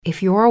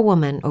If you're a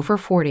woman over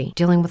 40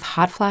 dealing with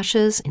hot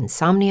flashes,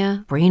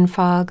 insomnia, brain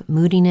fog,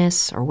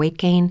 moodiness, or weight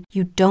gain,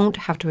 you don't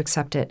have to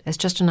accept it as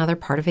just another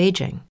part of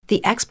aging.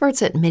 The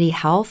experts at MIDI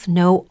Health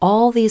know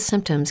all these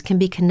symptoms can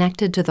be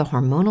connected to the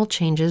hormonal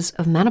changes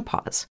of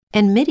menopause.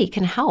 And MIDI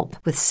can help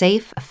with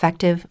safe,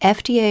 effective,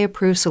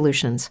 FDA-approved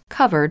solutions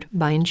covered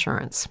by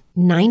insurance.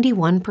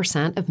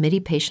 91% of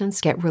MIDI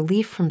patients get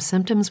relief from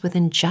symptoms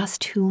within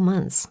just 2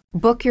 months.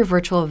 Book your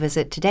virtual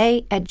visit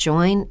today at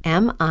joinmidi.com.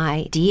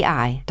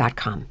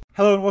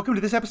 Hello and welcome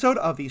to this episode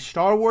of the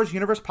Star Wars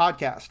Universe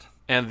Podcast.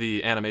 And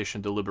the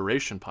Animation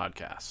Deliberation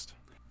Podcast.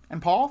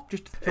 And Paul,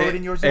 just throw it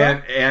in yours as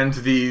well. And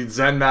the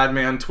Zen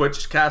Madman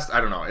Twitch cast.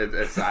 I don't know. I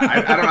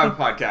don't have a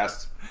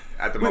podcast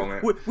at the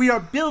moment. We are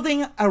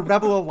building a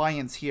rebel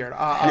alliance here.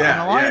 An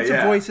alliance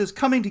of voices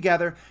coming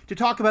together to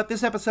talk about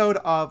this episode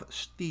of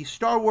the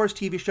Star Wars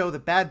TV show, The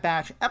Bad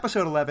Batch,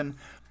 Episode 11.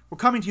 We're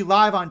coming to you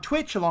live on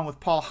Twitch along with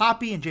Paul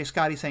Hoppy and J.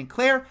 Scotty St.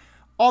 Clair.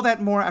 All that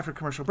and more after a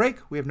commercial break.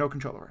 We have no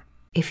control over.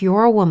 If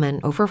you're a woman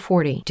over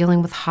 40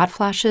 dealing with hot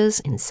flashes,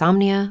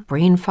 insomnia,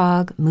 brain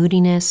fog,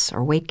 moodiness,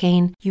 or weight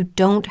gain, you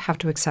don't have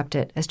to accept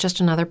it as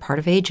just another part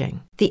of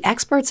aging. The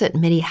experts at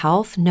MIDI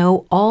Health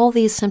know all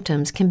these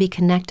symptoms can be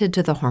connected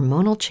to the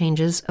hormonal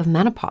changes of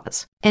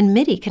menopause. And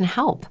MIDI can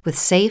help with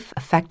safe,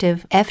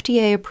 effective,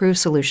 FDA-approved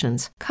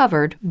solutions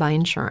covered by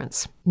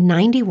insurance.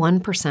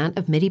 91%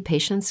 of MIDI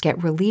patients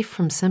get relief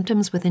from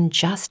symptoms within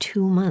just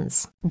 2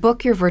 months.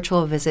 Book your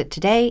virtual visit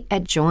today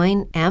at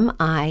joinmidi.com.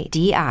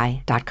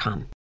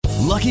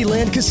 Lucky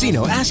Land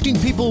Casino, asking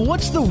people,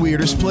 what's the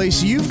weirdest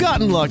place you've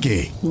gotten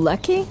lucky?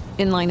 Lucky?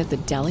 In line at the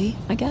deli,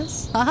 I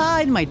guess?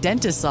 Aha, in my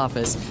dentist's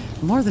office.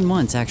 More than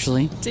once,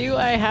 actually. Do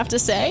I have to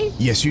say?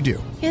 Yes, you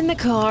do. In the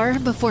car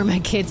before my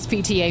kids'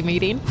 PTA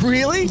meeting.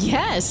 Really?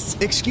 Yes.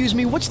 Excuse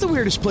me, what's the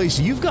weirdest place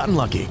you've gotten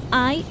lucky?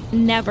 I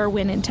never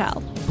win and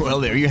tell.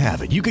 Well, there you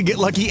have it. You can get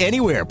lucky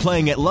anywhere,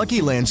 playing at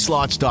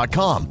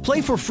LuckyLandSlots.com.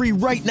 Play for free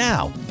right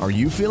now. Are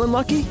you feeling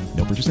lucky?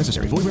 No purchase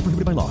necessary. Void where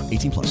prohibited by law.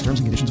 18 plus. Terms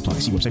and conditions apply.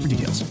 See website for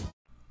details.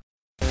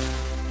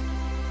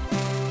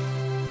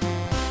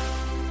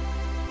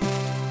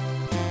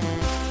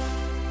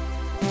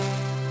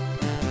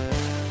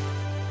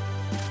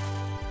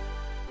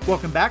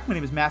 Welcome back. My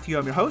name is Matthew.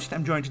 I'm your host.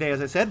 I'm joined today, as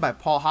I said, by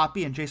Paul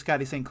Hoppy and J.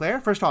 Scotty St. Clair.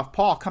 First off,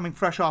 Paul, coming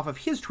fresh off of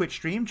his Twitch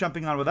stream,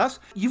 jumping on with us.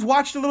 You've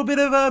watched a little bit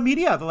of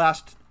media the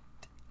last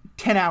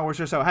 10 hours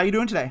or so. How are you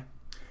doing today?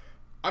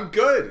 I'm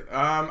good.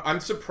 I'm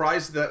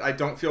surprised that I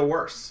don't feel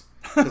worse,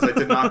 because I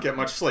did not get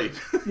much sleep.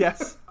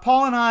 Yes.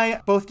 Paul and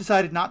I both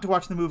decided not to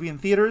watch the movie in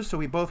theaters, so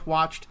we both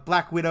watched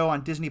Black Widow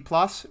on Disney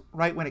Plus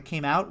right when it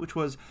came out, which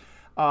was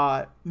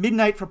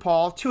midnight for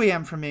Paul, 2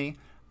 a.m. for me.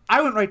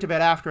 I went right to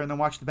bed after and then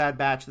watched The Bad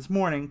Batch this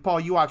morning. Paul,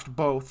 you watched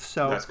both.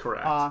 So that's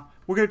correct.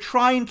 We're going to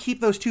try and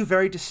keep those two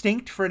very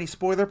distinct for any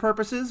spoiler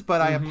purposes, but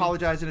I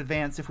apologize in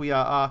advance if we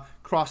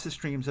cross the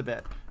streams a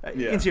bit.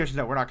 In seriousness,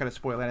 no, we're not going to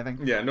spoil anything.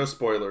 Yeah, no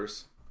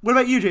spoilers. What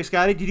about you, Jay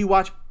Scotty? Did you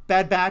watch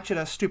Bad Batch at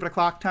a stupid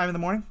o'clock time in the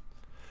morning?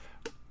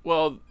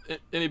 Well,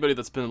 anybody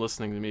that's been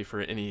listening to me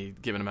for any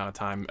given amount of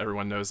time,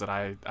 everyone knows that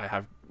I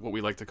have what we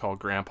like to call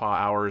grandpa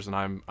hours, and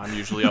I'm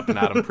usually up and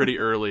at them pretty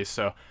early,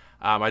 so...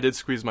 I did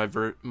squeeze my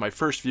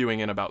first viewing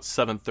in about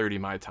 7:30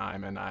 my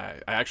time, and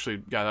I actually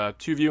got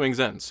 2 viewings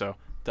in, so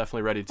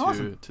definitely ready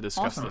to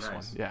discuss this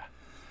one. Yeah.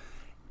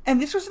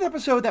 And this was an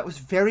episode that was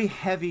very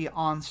heavy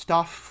on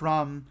stuff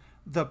from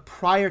the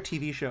prior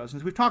TV shows. And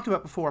as we've talked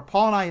about before,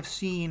 Paul and I have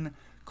seen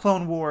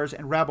Clone Wars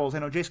and Rebels. I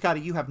know, Jay Scotty,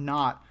 you have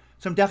not.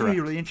 So I'm definitely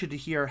really interested to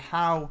hear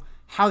how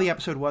the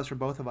episode was for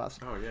both of us.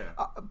 Oh, yeah.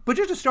 But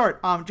just to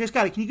start, Jay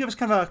Scotty, can you give us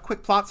kind of a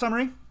quick plot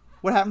summary?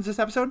 What happens this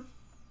episode?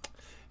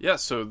 Yeah,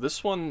 so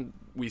this one,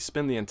 we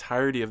spend the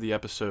entirety of the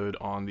episode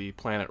on the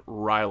planet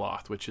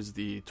Ryloth, which is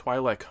the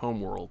Twi'lek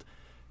homeworld.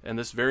 And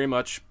this very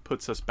much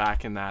puts us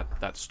back in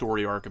that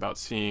story arc about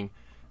seeing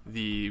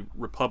the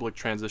Republic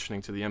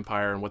transitioning to the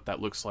Empire and what that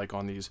looks like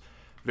on these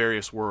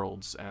various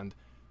worlds. And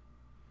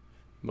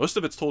most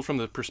of it's told from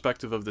the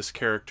perspective of this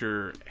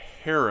character,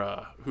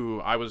 Hera,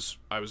 who I was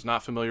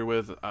not familiar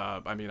with.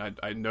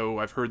 I know,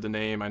 I've heard the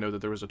name. I know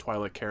that there was a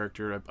Twi'lek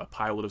character, a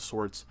pilot of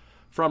sorts,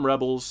 from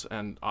Rebels,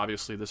 and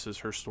obviously this is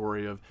her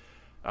story of,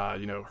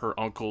 her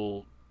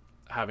uncle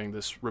having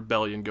this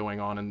rebellion going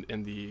on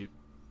in the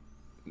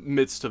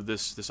midst of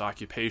this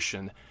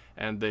occupation,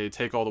 and they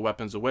take all the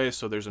weapons away,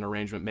 so there's an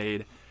arrangement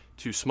made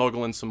to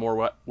smuggle in some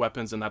more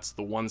weapons, and that's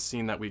the one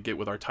scene that we get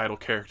with our title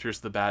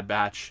characters, the Bad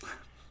Batch.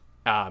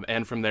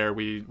 And from there,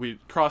 we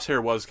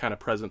Crosshair was kind of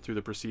present through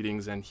the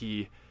proceedings, and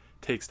he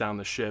takes down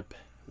the ship.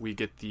 We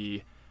get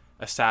the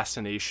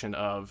assassination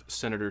of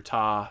Senator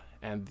Ta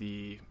and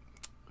the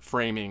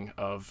framing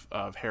of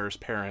Hera's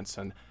parents,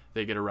 and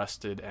they get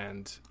arrested,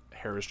 and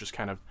Hera's just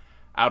kind of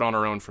out on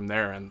her own from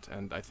there,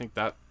 and I think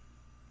that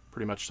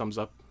pretty much sums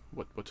up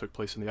what took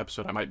place in the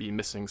episode. I might be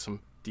missing some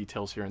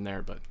details here and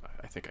there, but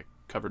I think I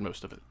covered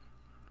most of it.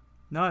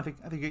 No, I think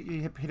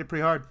you hit it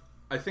pretty hard.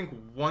 I think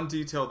one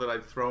detail that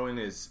I'd throw in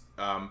is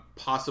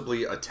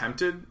possibly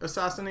attempted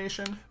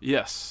assassination.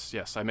 Yes,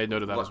 I made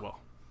note of that as well.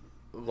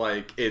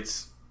 Like,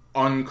 it's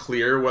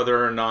unclear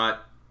whether or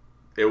not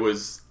it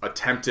was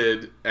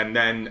attempted and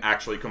then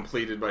actually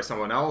completed by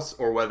someone else,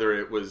 or whether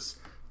it was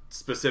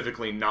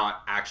specifically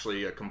not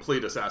actually a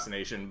complete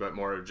assassination, but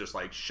more just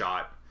like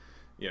shot,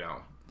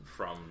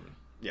 from,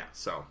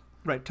 so.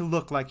 Right, to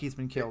look like he's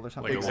been killed or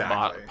something. Like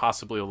exactly.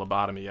 Possibly a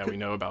lobotomy. Yeah, we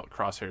know about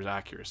Crosshair's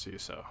accuracy,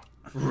 so.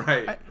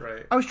 Right.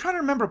 I was trying to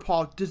remember,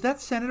 Paul, does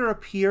that senator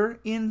appear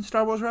in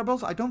Star Wars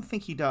Rebels? I don't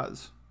think he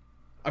does.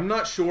 I'm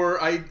not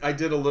sure. I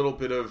did a little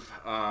bit of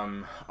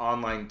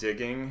online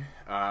digging,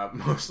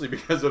 mostly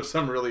because of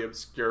some really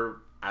obscure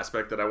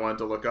aspect that I wanted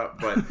to look up.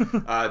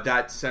 But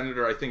that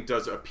senator, I think,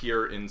 does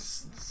appear in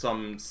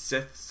some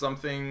Sith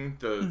something,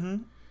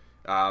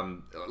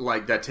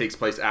 like that takes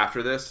place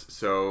after this.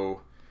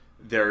 So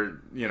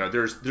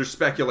there's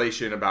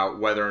speculation about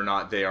whether or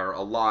not they are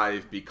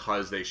alive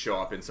because they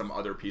show up in some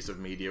other piece of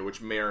media,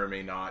 which may or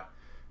may not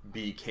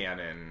be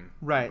canon.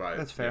 Right,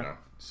 that's fair.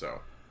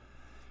 So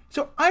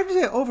I have to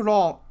say,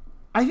 overall,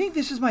 I think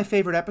this is my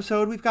favorite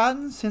episode we've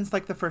gotten since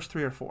like the first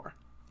 3 or 4.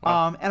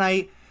 Wow.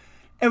 And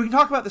we can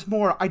talk about this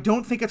more. I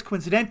don't think it's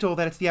coincidental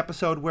that it's the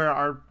episode where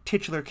our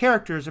titular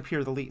characters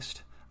appear the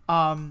least.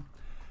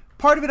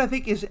 Part of it, I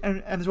think, is,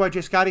 and this is why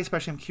Jay Scotty,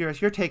 especially, I'm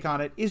curious your take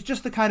on it, is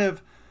just the kind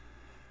of,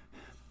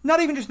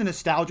 not even just the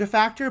nostalgia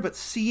factor, but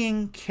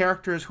seeing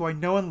characters who I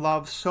know and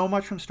love so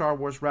much from Star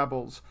Wars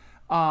Rebels,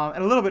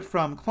 and a little bit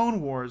from Clone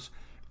Wars,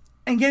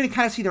 and getting to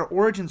kind of see their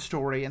origin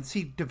story and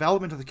see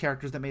development of the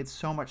characters that made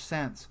so much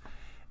sense.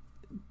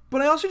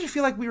 But I also just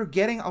feel like we were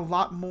getting a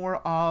lot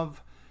more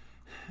of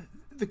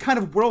the kind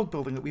of world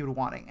building that we were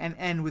wanting.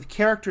 And with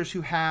characters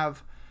who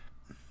have...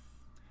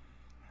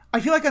 I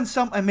feel like on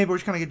some... And maybe we're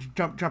just going to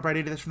jump right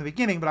into this from the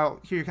beginning, but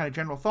I'll hear your kind of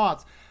general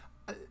thoughts.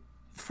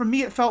 For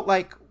me, it felt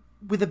like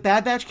with the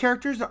Bad Batch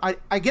characters,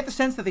 I get the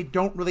sense that they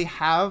don't really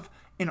have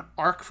an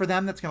arc for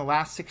them that's going to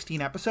last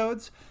 16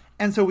 episodes.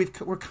 And so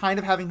we're kind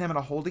of having them in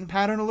a holding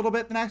pattern a little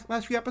bit the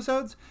last few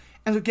episodes.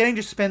 And so getting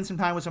to spend some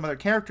time with some other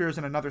characters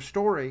and another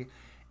story,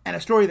 and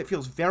a story that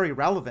feels very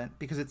relevant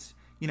because it's,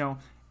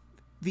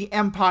 the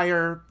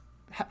Empire,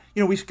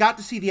 we got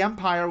to see the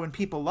Empire when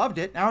people loved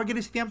it. Now we're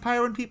getting to see the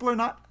Empire when people are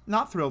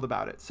not thrilled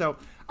about it. So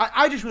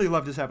I just really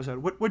loved this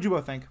episode. What'd you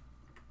both think?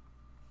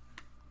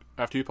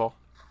 After you, Paul.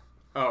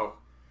 Oh,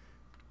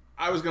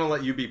 I was going to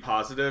let you be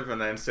positive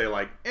and then say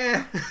like,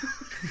 eh.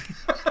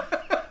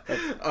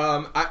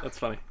 That's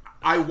funny.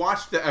 I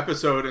watched the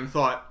episode and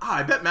thought,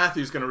 I bet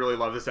Matthew's going to really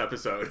love this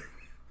episode.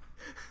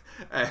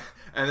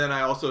 And then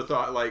I also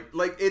thought,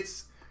 like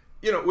it's,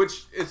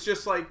 which it's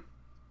just like,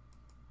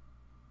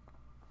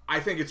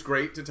 I think it's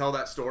great to tell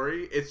that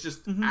story. It's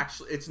just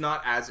actually, it's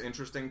not as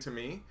interesting to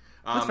me.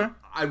 That's fair.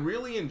 I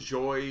really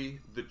enjoy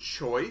the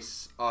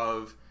choice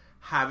of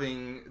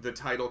having the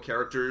title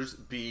characters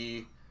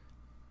be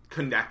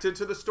connected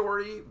to the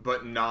story,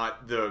 but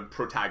not the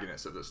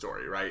protagonist of the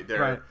story, right?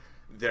 They're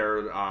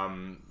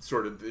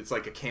sort of, it's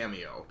like a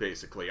cameo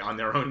basically on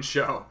their own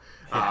show,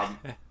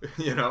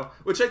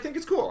 which I think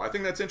is cool. I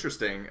think that's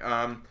interesting.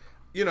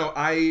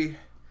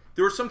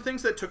 There were some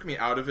things that took me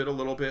out of it a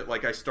little bit.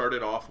 Like I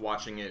started off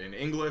watching it in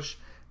English,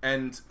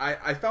 and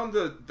I found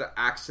the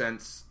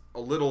accents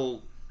a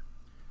little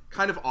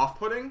kind of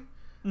off-putting.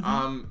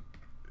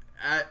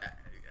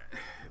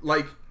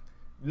 Like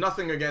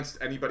nothing against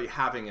anybody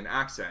having an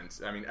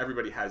accent. I mean,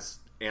 everybody has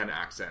an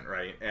accent,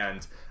 right?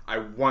 And I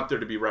want there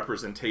to be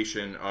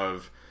representation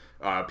of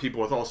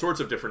people with all sorts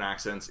of different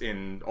accents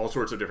in all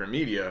sorts of different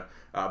media.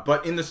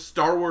 But in the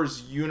Star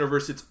Wars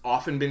universe, it's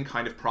often been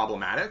kind of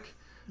problematic.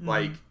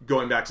 Like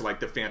going back to like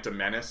the Phantom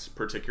Menace,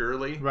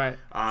 particularly. Right.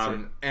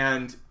 Sure.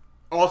 And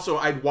also,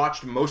 I'd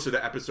watched most of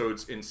the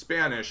episodes in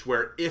Spanish,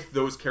 where if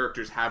those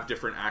characters have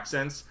different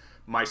accents,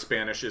 my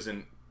Spanish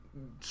isn't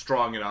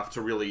strong enough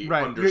to really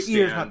understand.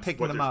 Your ear's not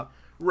picking them up.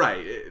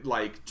 Right,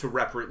 like to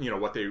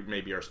what they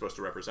maybe are supposed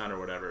to represent or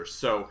whatever.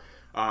 So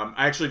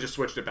I actually just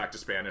switched it back to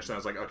Spanish, and I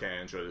was like, okay,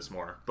 I enjoy this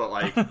more. But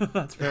like,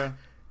 that's fair.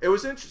 It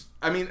was interesting.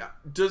 I mean,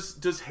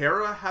 does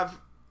Hera have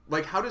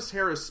how does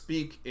Hera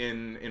speak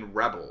in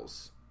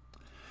Rebels?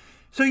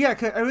 So yeah,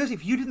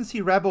 if you didn't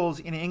see Rebels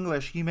in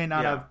English, you may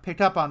not have picked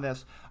up on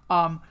this.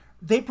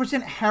 They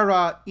present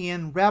Hera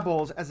in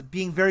Rebels as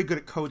being very good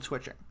at code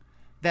switching.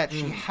 That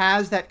she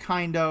has that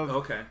kind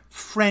of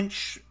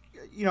French,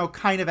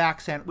 kind of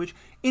accent, which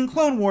in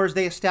Clone Wars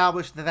they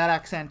established that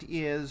accent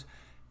is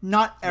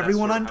not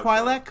everyone on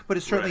Twi'lek, but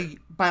it's certainly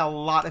by a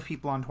lot of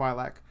people on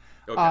Twi'lek.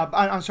 Okay.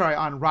 I'm sorry,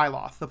 on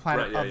Ryloth, the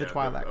planet of the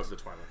Twi'lek. Of the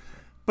Twi'lek.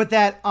 But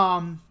that,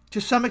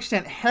 to some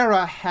extent,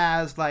 Hera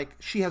has,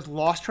 she has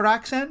lost her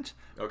accent.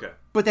 Okay.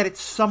 But that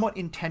it's somewhat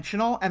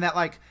intentional, and that,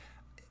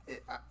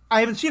 I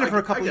haven't seen it for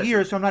a couple of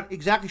years, so I'm not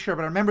exactly sure,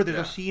 but I remember there's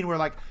a scene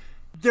where,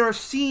 there are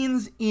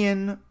scenes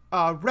in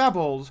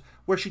Rebels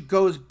where she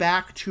goes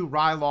back to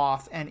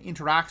Ryloth and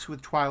interacts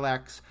with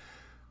Twi'leks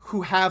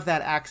who have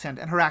that accent,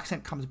 and her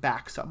accent comes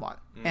back somewhat.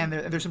 And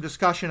there's some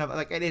discussion of,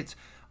 and it's,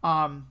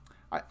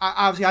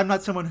 obviously I'm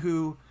not someone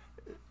who,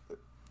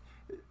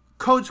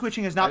 code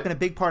switching has not been a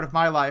big part of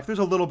my life. There's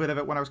a little bit of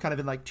it when I was kind of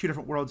in two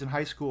different worlds in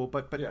high school,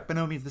 but by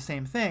no means the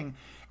same thing.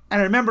 And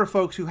I remember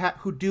folks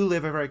who do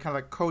live a very kind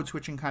of code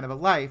switching kind of a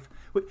life,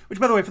 which,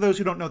 by the way, for those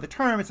who don't know the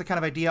term, it's the kind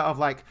of idea of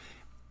like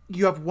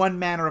you have one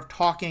manner of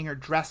talking or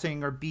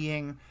dressing or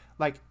being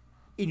like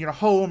in your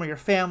home or your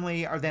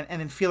family, and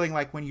then feeling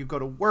like when you go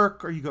to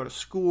work or you go to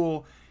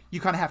school, you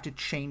kind of have to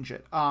change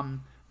it.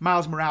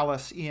 Miles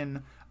Morales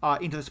in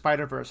Into the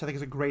Spider-Verse, I think,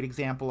 is a great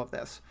example of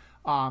this,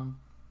 where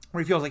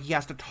he feels like he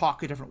has to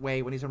talk a different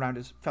way when he's around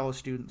his fellow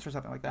students or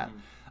something like that.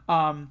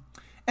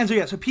 And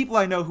so people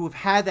I know who have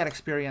had that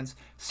experience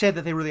said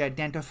that they really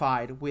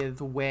identified with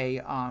the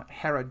way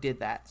Hera did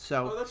that.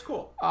 So that's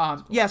cool.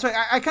 Yeah, so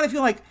I kind of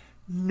feel like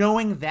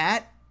knowing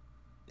that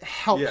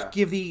helps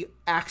give the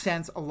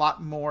accents a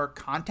lot more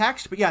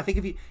context. But yeah, I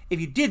think if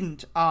you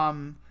didn't,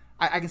 I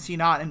can see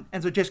not.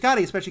 And so Jay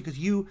Scotty, especially because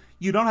you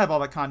don't have all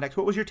that context,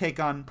 what was your take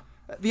on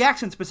the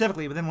accent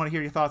specifically, but then want to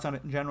hear your thoughts on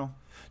it in general?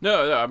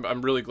 No,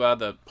 I'm really glad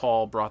that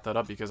Paul brought that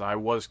up because I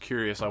was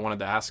curious. I wanted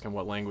to ask him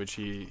what language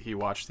he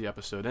watched the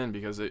episode in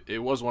because it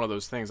was one of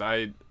those things.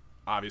 I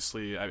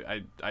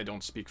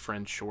don't speak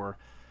French or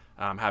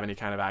have any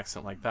kind of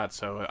accent like that,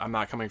 so I'm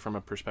not coming from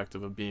a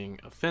perspective of being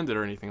offended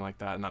or anything like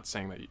that. I'm not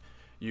saying that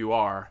you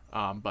are,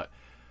 but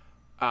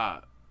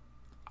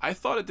I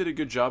thought it did a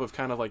good job of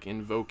kind of like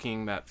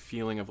invoking that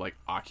feeling of like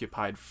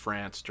occupied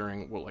France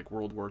during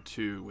World War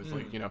II with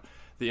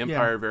the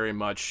Empire very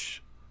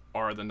much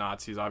are the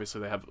Nazis.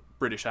 Obviously, they have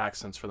British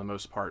accents for the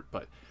most part,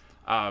 but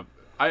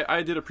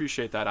I did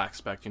appreciate that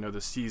aspect.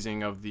 The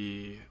seizing of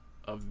the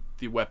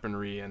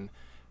weaponry and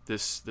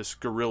this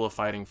guerrilla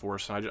fighting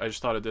force. And I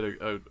just thought it did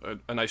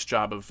a nice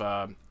job of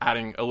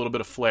adding a little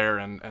bit of flair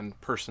and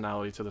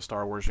personality to the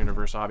Star Wars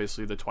universe.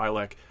 Obviously, the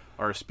Twi'lek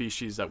are a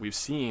species that we've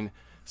seen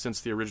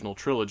since the original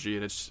trilogy,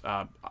 and it's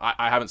I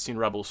haven't seen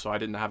Rebels, so I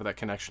didn't have that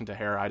connection to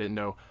Hera. I didn't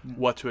know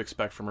what to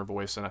expect from her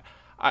voice, and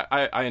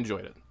I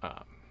enjoyed it.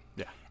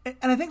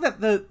 And I think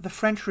that the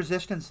French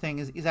resistance thing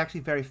is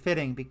actually very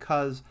fitting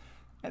because,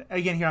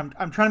 again, here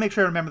I'm trying to make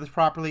sure I remember this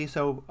properly.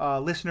 So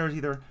listeners,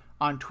 either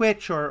on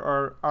Twitch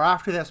or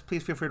after this,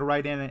 please feel free to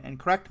write in and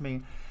correct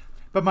me.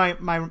 But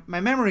my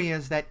memory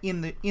is that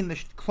in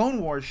the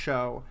Clone Wars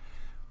show,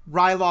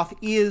 Ryloth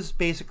is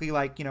basically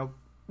like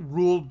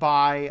ruled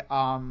by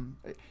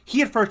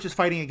he at first is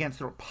fighting against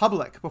the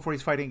Republic before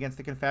he's fighting against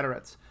the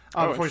Confederates,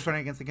 before he's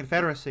fighting against the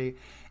Confederacy.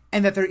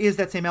 And that there is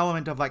that same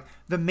element of like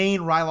the main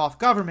Ryloth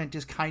government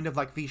is kind of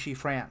like Vichy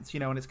France,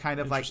 and it's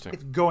kind of like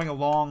it's going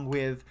along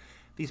with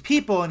these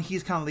people, and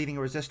he's kind of leading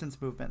a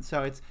resistance movement.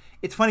 So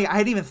it's funny. I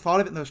hadn't even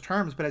thought of it in those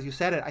terms, but as you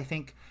said it, I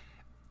think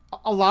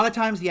a lot of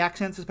times the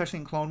accents, especially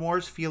in Clone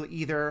Wars, feel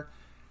either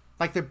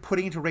like they're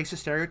putting into racist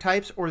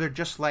stereotypes, or they're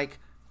just like,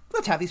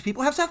 let's have these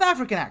people have South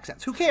African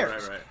accents. Who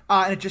cares? Right.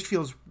 And it just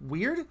feels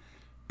weird.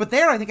 But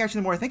there, I think actually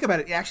the more I think about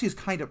it, it actually is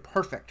kind of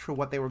perfect for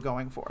what they were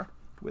going for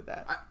with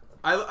that.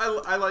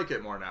 I like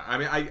it more now. I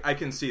mean, I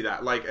can see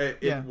that. Like,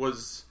 it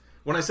was...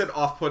 When I said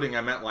off-putting,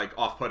 I meant, like,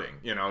 off-putting.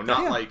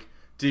 Not, like,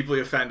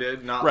 deeply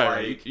offended. Not,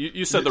 like...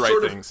 You said the right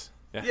things.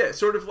 Yeah,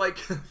 sort of like...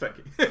 Thank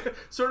you.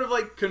 Sort of,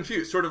 like,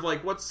 confused. Sort of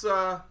like, what's...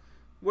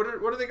 What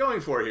are they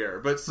going for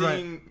here? But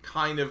seeing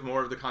kind of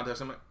more of the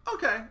context, I'm like,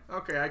 okay,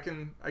 I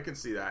can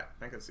see that.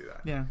 I can see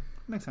that. Yeah,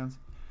 makes sense.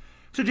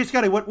 So, Jay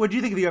Scotty, what did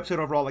you think of the episode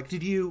overall? Like, were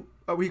you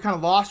kind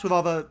of lost with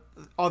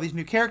all these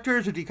new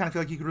characters, or do you kind of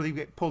feel like you could really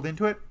get pulled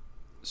into it?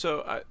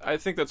 So I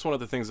think that's one of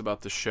the things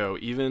about the show.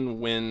 Even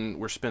when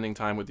we're spending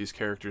time with these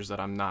characters that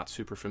I'm not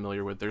super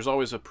familiar with, there's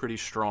always a pretty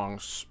strong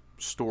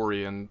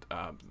story, and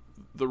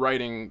the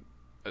writing.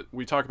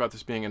 We talk about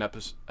this being an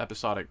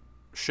episodic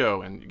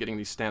show and getting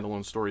these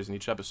standalone stories in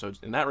each episode.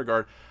 In that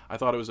regard, I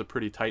thought it was a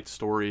pretty tight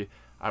story.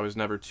 I was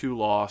never too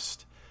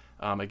lost.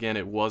 Again,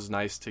 it was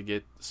nice to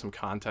get some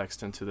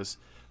context into this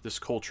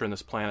culture and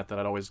this planet that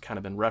I'd always kind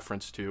of been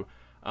referenced to.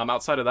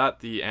 Outside of that,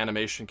 the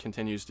animation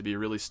continues to be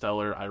really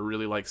stellar. I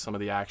really like some of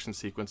the action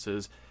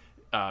sequences.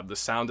 The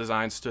sound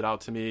design stood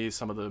out to me.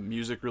 Some of the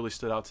music really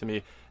stood out to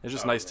me. It's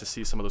just nice to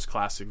see some of those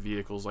classic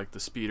vehicles like the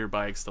speeder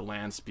bikes, the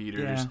land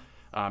speeders,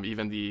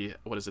 even the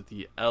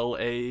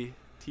LATTs,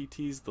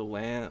 the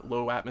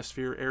low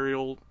atmosphere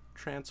aerial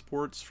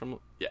transports from.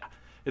 Yeah,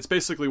 it's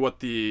basically what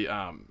the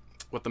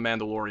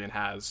Mandalorian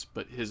has,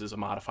 but his is a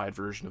modified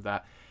version of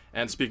that.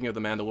 And speaking of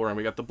the Mandalorian,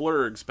 we got the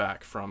Blurgs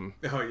back from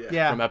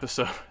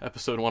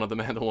episode 1 of the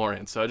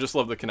Mandalorian. So I just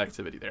love the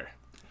connectivity there.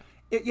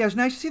 It's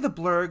nice to see the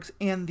Blurgs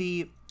and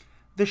the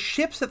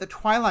ships that the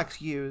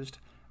Twi'leks used.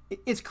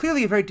 It's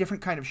clearly a very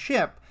different kind of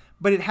ship,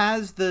 but it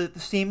has the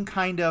same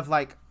kind of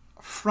like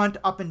front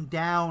up and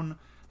down.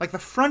 Like the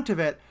front of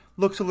it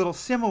looks a little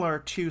similar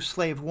to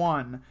Slave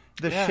One,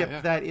 the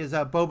ship that is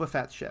Boba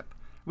Fett's ship.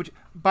 Which,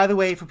 by the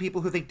way, for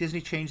people who think Disney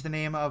changed the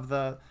name of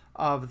the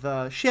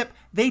ship,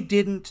 they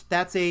didn't.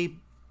 That's a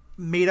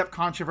made-up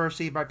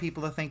controversy by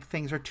people that think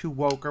things are too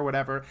woke or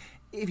whatever.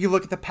 If you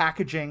look at the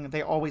packaging,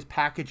 they always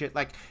package it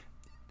like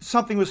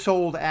something was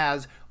sold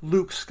as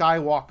Luke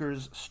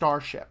Skywalker's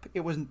starship. It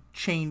wasn't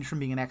changed from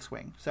being an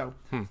X-Wing. So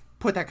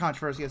put that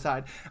controversy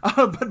aside.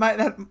 But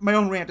my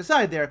own rant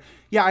aside there,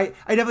 I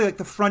definitely like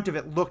the front of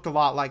it looked a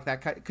lot like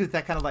that because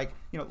that kind of like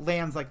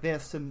lands like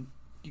this and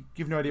you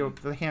have no idea what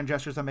the hand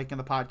gestures I'm making on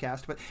the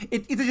podcast, but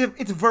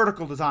it's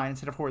vertical design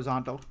instead of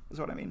horizontal, is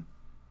what I mean.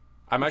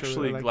 I'm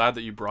actually glad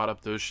that you brought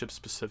up those ships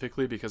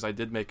specifically, because I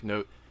did make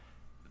note.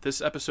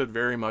 This episode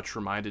very much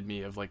reminded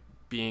me of like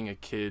being a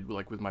kid,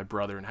 like with my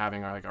brother, and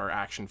having our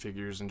action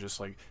figures, and just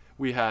like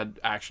we had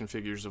action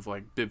figures of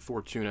like Bib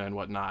Fortuna and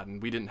whatnot,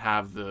 and we didn't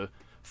have the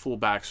full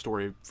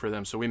backstory for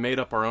them, so we made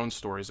up our own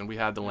stories, and we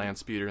had the land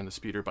speeder and the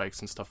speeder bikes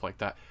and stuff like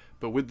that.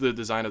 But with the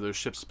design of those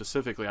ships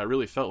specifically, I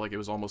really felt like it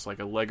was almost like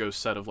a Lego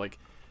set of like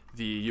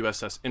the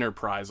USS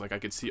Enterprise. Like I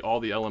could see all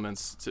the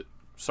elements.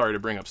 Sorry to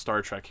bring up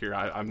Star Trek here.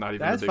 I'm not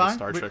even the biggest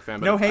Star Trek fan.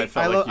 But no hate.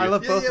 I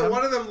love both. Yeah,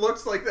 one of them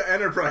looks like the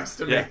Enterprise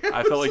to me. Yeah,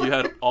 I felt like you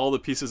had all the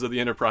pieces of the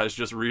Enterprise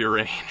just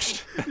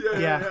rearranged.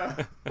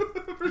 Yeah.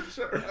 For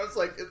sure. I was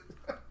like,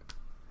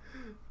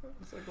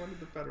 when did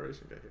the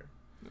Federation get here?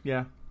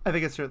 Yeah, I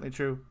think it's certainly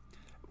true.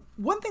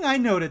 One thing I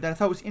noted that I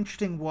thought was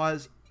interesting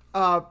was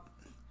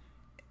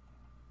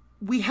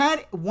we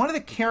had one of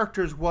the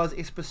characters was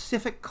a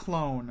specific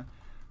clone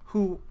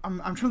who I'm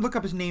trying to look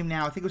up his name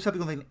now. I think it was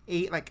something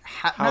like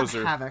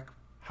Hauser. Not Havoc.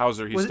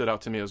 Hauser, he stood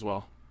out to me as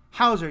well.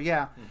 Hauser,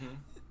 yeah. Mm-hmm.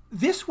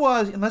 This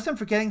was, unless I'm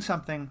forgetting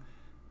something,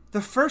 the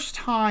first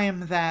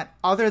time that,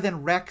 other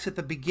than Rex at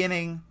the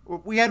beginning,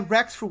 we had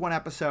Rex for one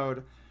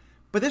episode,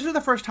 but this was the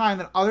first time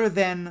that, other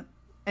than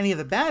any of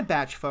the Bad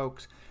Batch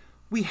folks,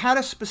 we had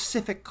a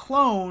specific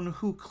clone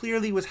who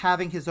clearly was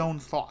having his own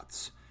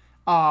thoughts.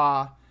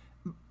 I'd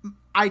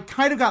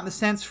kind of gotten the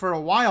sense for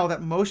a while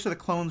that most of the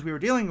clones we were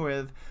dealing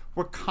with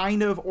were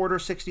kind of Order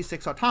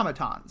 66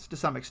 automatons to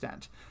some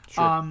extent.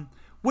 Sure.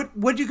 What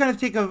did you kind of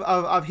take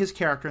of his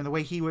character and the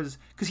way he was?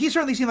 Because he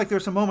certainly seemed like there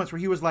were some moments where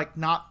he was like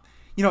not,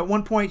 at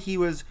one point he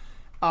was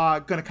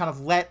going to kind of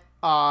let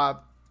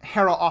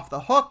Hera off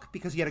the hook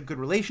because he had a good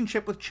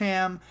relationship with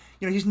Cham.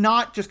 He's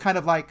not just kind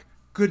of like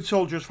good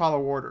soldiers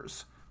follow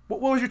orders. What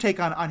was your take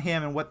on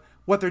him and what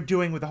they're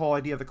doing with the whole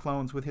idea of the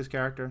clones with his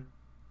character?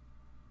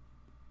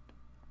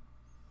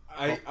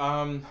 I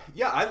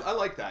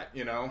like that.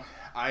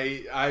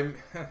 I've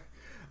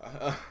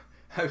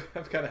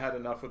kind of had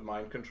enough with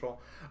mind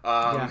control.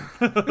 No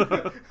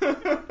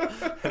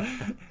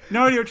idea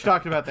what you're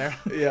talking about there.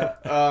 Yeah.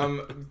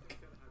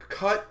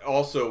 Cut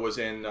also was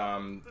in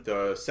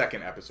the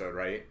second episode,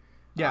 right?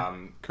 Yeah.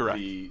 Correct.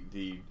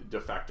 The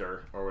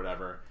defector or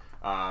whatever.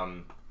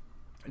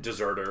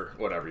 Deserter,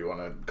 whatever you want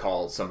to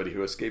call somebody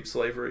who escaped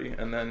slavery,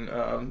 and then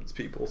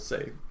people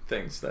say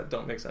things that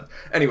don't make sense.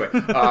 Anyway,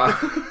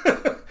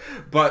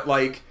 but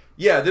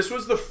this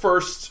was the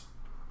first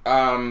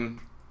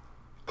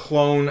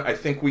clone I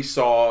think we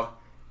saw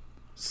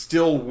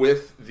still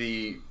with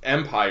the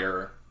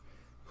Empire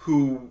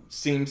who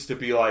seems to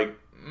be like,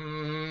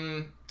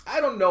 I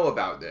don't know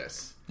about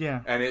this.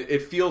 Yeah. And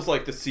it feels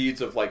like the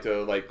seeds of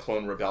the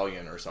clone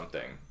rebellion or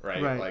something,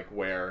 right? Like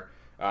where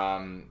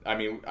I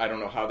don't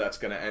know how that's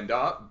going to end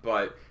up,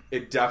 but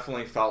it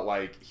definitely felt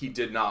like he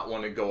did not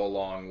want to go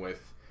along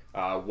with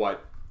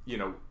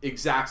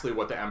exactly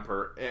what the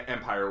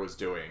Empire was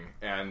doing,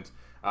 and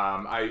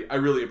I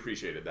really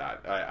appreciated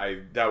that.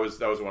 That was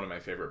one of my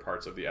favorite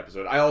parts of the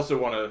episode. I also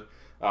want to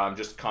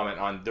just comment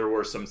on, there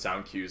were some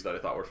sound cues that I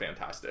thought were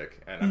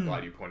fantastic, and I'm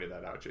glad you pointed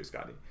that out, Jay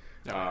Scotty.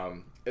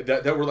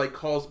 That were like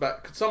calls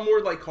back. Some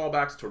were like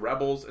callbacks to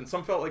Rebels, and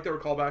some felt like they were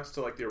callbacks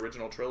to like the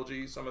original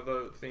trilogy. Some of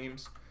the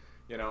themes.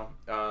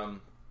 The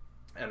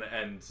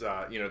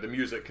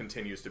music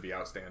continues to be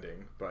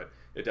outstanding, but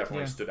it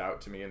definitely stood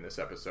out to me in this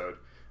episode.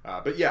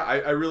 But yeah,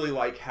 I really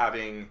like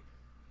having,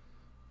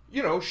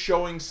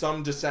 showing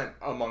some dissent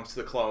amongst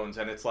the clones,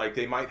 and it's like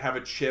they might have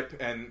a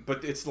chip,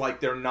 but it's like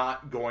they're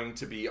not going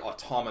to be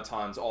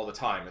automatons all the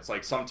time. It's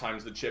like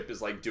sometimes the chip is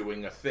like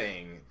doing a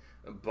thing,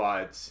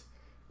 but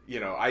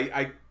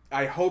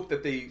I hope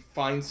that they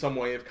find some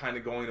way of kind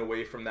of going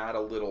away from that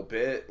a little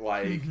bit,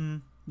 like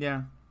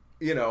yeah.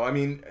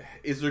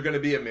 Is there going to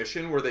be a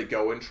mission where they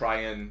go and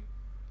try and,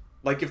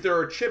 like, if there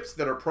are chips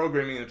that are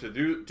programming them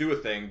to do a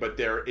thing, but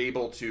they're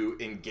able to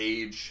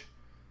engage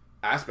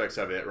aspects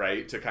of it,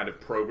 right, to kind of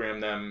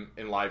program them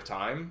in live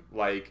time,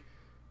 like,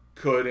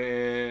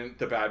 couldn't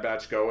the Bad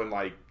Batch go and,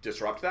 like,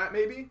 disrupt that,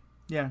 maybe?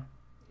 Yeah.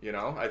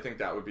 I think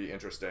that would be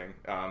interesting.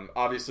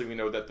 Obviously, we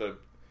know that the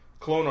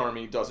clone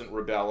army doesn't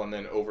rebel and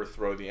then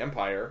overthrow the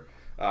Empire.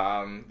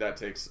 That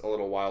takes a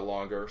little while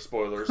longer.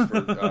 Spoilers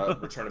for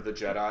Return of the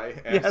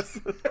Jedi and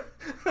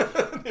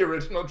the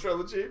original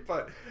trilogy.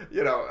 But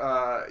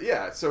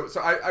so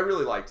I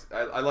really liked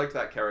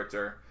that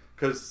character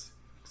because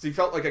he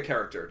felt like a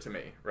character to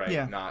me, right?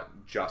 Yeah.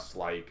 Not just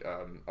like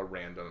a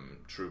random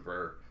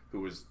trooper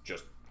who was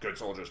just good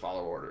soldiers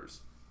follow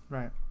orders.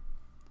 Right.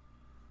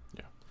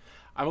 Yeah,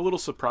 I'm a little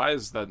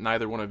surprised that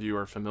neither one of you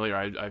are familiar.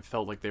 I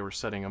felt like they were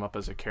setting him up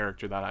as a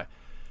character that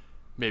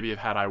maybe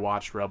had I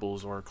watched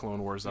Rebels or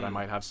Clone Wars that I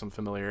might have some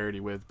familiarity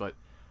with, but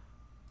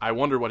I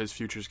wonder what his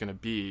future is going to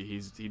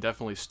be. He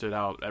definitely stood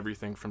out,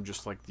 everything from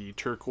just like the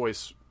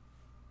turquoise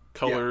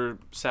color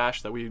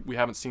sash that we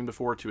haven't seen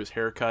before to his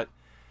haircut,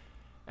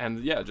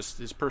 and just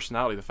his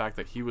personality, the fact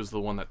that he was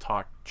the one that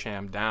talked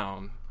Cham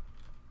down,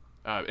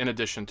 in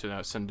addition to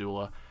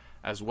Syndulla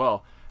as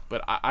well.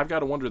 But I've got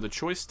to wonder, the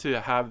choice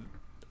to have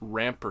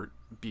Rampart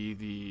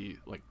be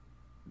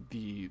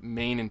the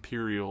main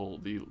Imperial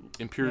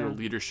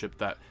leadership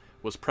that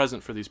was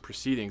present for these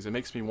proceedings, it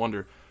makes me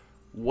wonder,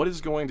 what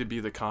is going to be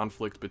the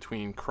conflict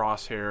between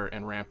Crosshair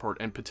and Rampart,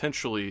 and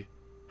potentially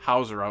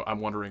Hauser? I'm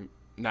wondering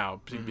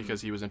now,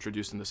 because he was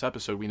introduced in this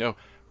episode. We know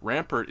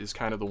Rampart is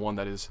kind of the one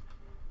that is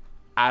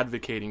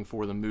advocating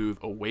for the move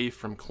away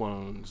from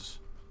clones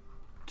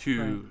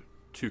to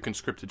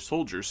conscripted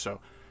soldiers. So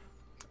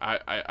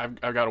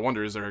I've got to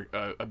wonder, is there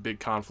a big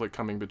conflict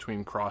coming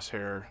between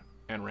Crosshair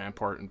and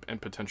Rampart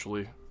and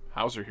potentially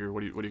Hauser here?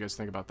 What do you guys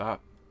think about that?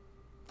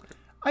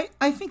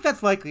 I think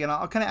that's likely, and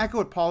I'll kind of echo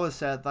what Paul has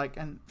said.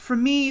 And for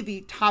me,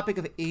 the topic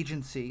of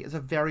agency is a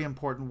very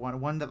important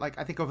one that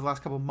I think over the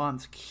last couple of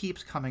months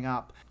keeps coming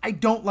up. I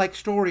don't like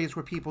stories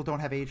where people don't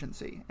have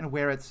agency, and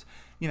where it's,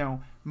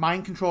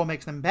 mind control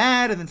makes them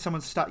bad, and then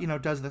someone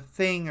does the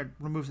thing or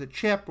removes the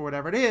chip or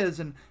whatever it is,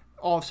 and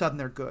all of a sudden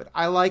they're good.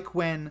 I like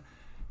when,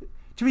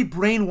 to me,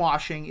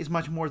 brainwashing is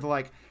much more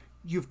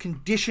you've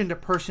conditioned a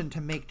person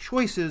to make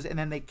choices, and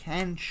then they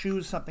can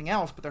choose something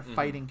else, but they're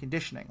fighting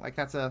conditioning.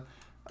 That's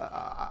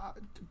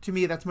to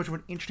me, that's much of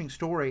an interesting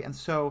story. And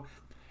so,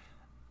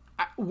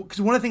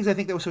 because one of the things I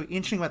think that was so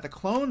interesting about the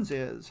clones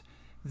is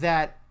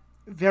that,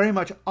 very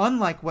much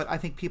unlike what I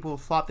think people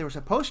thought they were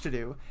supposed to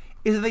do,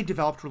 is that they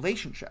developed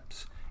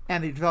relationships.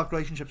 And they developed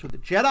relationships with the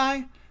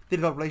Jedi, they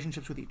developed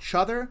relationships with each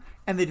other,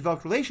 and they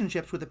developed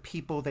relationships with the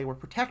people they were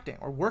protecting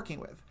or working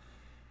with.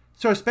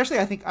 So especially,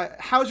 I think,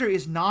 Hauser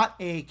is not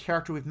a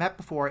character we've met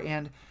before,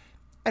 and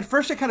at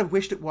first I kind of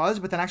wished it was,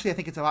 but then actually I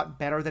think it's a lot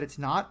better that it's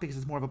not, because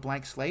it's more of a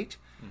blank slate.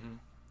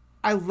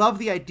 I love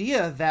the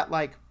idea that,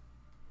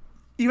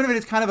 even if it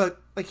is kind of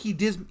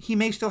he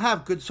may still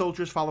have good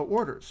soldiers follow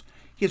orders.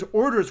 His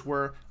orders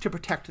were to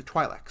protect the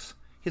Twi'leks.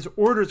 His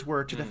orders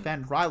were to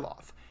defend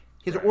Ryloth.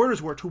 His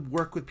orders were to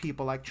work with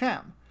people like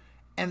Cham.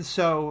 And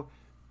so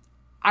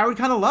I would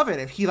kind of love it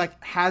if he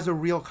has a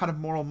real kind of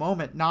moral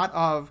moment, not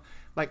of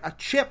a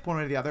chip one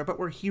way or the other, but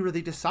where he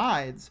really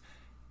decides,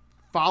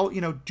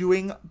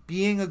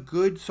 being a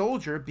good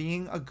soldier,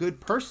 being a good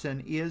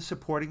person is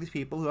supporting these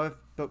people who I've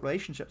built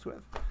relationships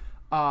with.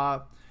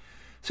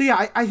 So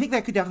yeah, I think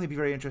that could definitely be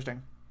very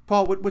interesting.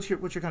 Paul, what's your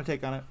kind of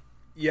take on it?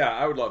 Yeah,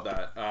 I would love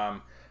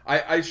that.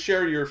 I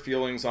share your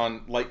feelings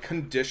on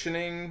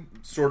conditioning,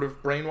 sort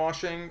of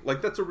brainwashing.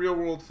 That's a real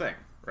world thing,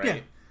 right? Yeah.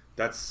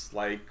 That's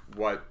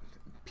what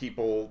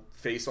people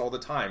face all the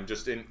time,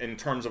 just in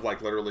terms of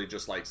literally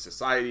just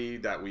society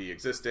that we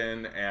exist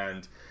in,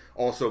 and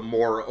also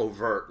more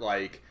overt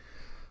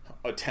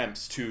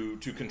attempts to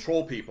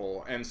control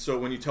people. And so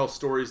when you tell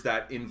stories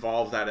that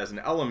involve that as an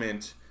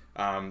element,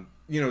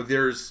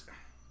 there's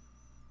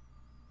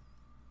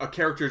a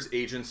character's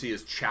agency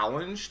is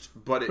challenged,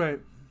 but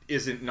it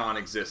isn't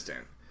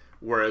non-existent.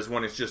 Whereas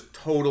when it's just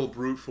total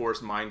brute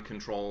force mind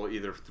control,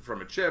 either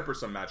from a chip or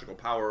some magical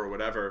power or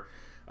whatever,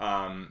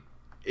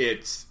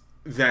 it's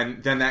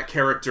then that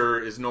character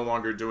is no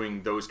longer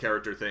doing those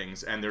character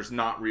things, and there's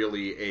not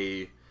really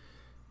a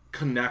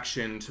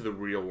connection to the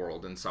real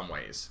world in some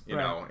ways, you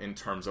know, in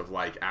terms of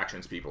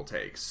actions people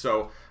take.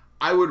 So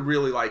I would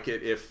really like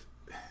it if,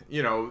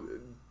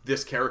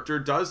 this character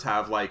does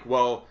have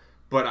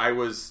but I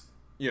was,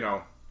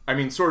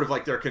 sort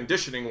of their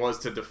conditioning was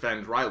to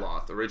defend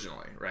Ryloth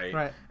originally,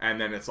 right? And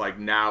then it's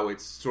now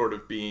it's sort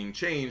of being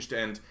changed,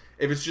 and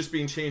if it's just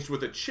being changed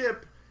with a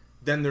chip,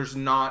 then there's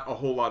not a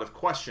whole lot of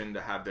question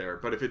to have there.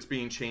 But if it's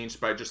being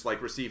changed by just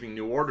receiving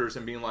new orders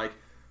and being well,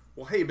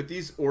 hey, but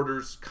these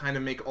orders kind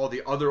of make all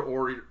the other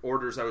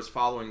orders I was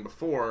following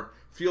before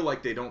feel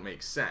like they don't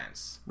make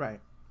sense. Right.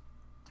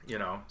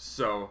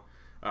 So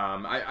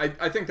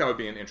I think that would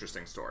be an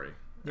interesting story.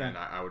 Yeah. And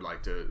I would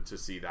like to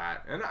see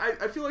that. And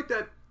I feel like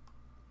that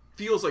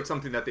feels like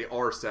something that they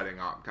are setting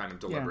up kind of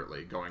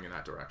deliberately, going in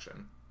that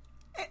direction.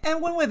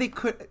 And one way they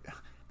could...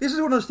 This is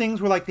one of those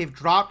things where they've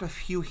dropped a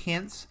few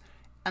hints,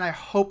 and I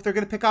hope they're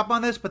going to pick up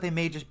on this, but they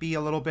may just be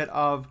a little bit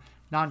of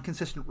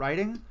non-consistent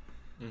writing.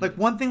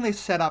 One thing they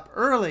set up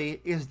early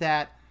is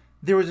that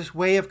there was this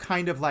way of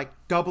kind of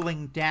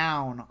doubling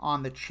down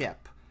on the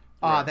chip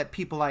that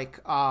people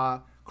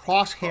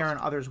Crosshair and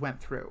others went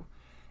through.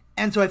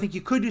 And so I think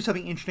you could do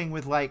something interesting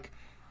with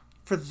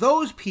for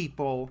those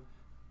people,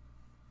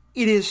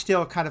 it is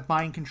still kind of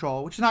mind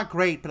control, which is not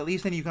great, but at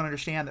least then you can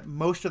understand that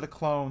most of the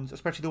clones,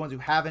 especially the ones who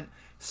haven't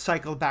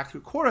cycled back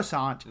through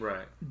Coruscant,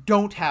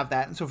 don't have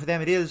that. And so for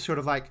them it is sort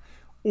of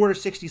Order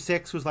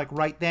 66 was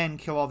right then,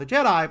 kill all the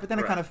Jedi, but then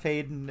it kind of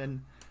faded,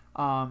 and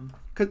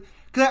because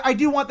I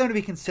do want them to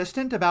be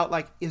consistent about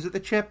is it the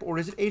chip or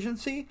is it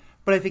agency?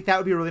 But I think that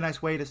would be a really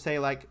nice way to say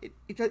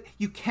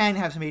you can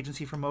have some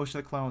agency for most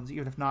of the clones,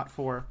 even if not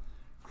for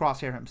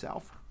Crosshair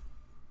himself.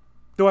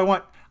 Though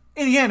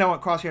in the end, I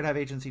want Crosshair to have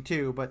agency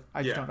too, but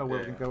I just don't know where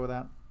we can go with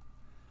that.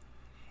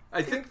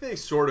 I think they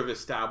sort of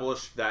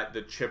established that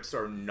the chips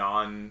are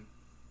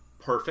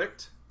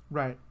non-perfect.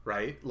 Right.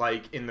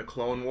 In the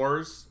Clone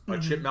Wars, a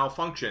chip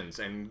malfunctions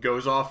and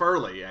goes off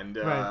early, and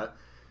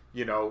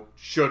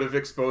should have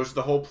exposed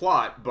the whole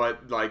plot,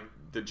 but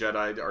the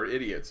Jedi are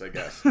idiots, I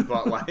guess.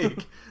 But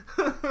like,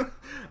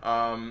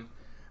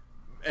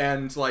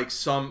 and like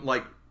some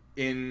like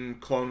in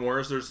Clone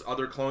Wars, there's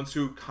other clones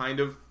who kind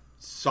of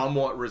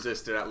somewhat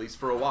resisted, at least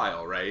for a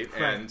while, right?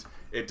 And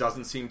it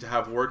doesn't seem to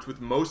have worked with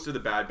most of the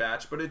Bad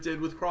Batch, but it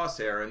did with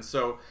Crosshair. And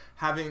so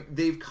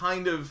they've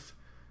kind of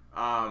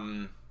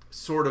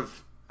sort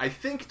of, I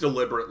think,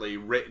 deliberately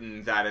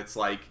written that it's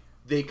like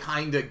they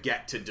kind of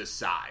get to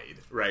decide,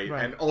 right?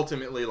 And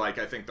ultimately, like,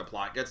 I think the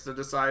plot gets to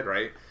decide,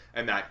 right?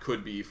 And that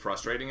could be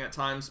frustrating at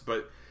times,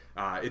 but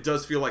it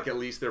does feel like at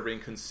least they're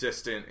being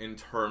consistent in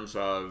terms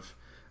of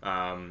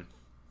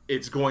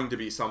it's going to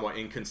be somewhat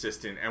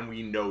inconsistent, and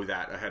we know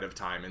that ahead of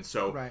time. And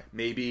so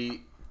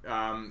maybe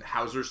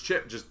Hauser's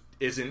chip just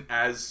isn't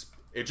as,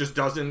 it just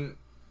doesn't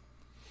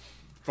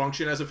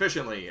function as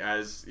efficiently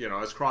as, you know,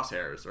 as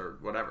Crosshairs or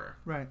whatever.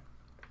 Right.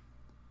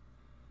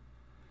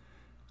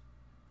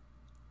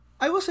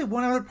 I will say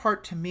one other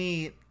part to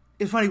me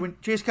is funny. When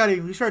Jay Scotty,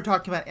 when you started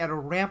talking about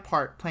Admiral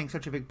Rampart playing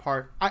such a big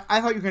part,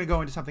 I thought you were going to go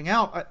into something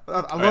else.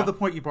 I love the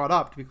point you brought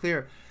up, to be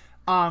clear,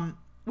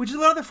 which is a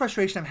lot of the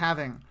frustration I'm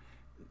having.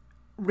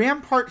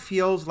 Rampart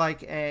feels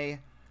like a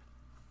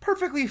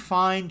perfectly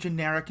fine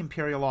generic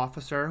Imperial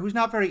officer who's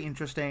not very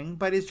interesting,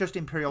 but is just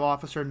Imperial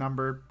officer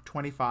number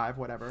 25,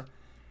 whatever.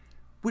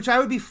 Which I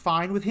would be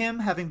fine with him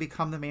having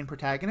become the main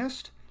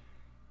protagonist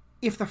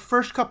if the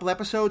first couple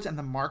episodes and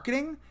the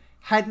marketing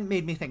hadn't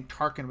made me think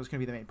Tarkin was going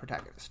to be the main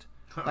protagonist.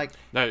 Like,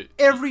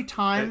 every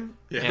time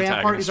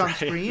Rampart is on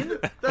screen...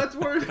 That's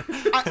word.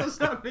 That does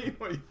not mean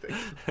what you think.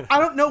 I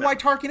don't know why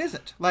Tarkin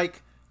isn't.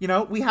 Like, you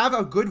know, we have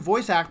a good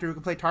voice actor who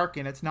can play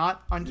Tarkin. It's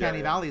not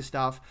Uncanny Valley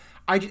stuff.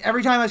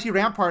 Every time I see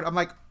Rampart, I'm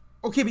like,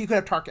 okay, but you could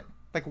have Tarkin.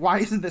 Like, why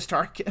isn't this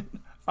Tarkin?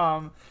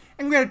 And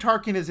granted,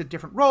 Tarkin is a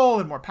different role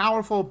and more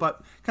powerful,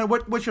 but kind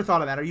of what's your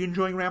thought on that? Are you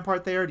enjoying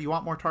Rampart there? Do you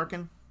want more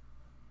Tarkin?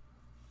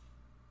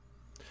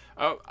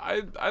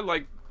 I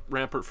like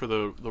Rampart for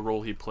the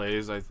role he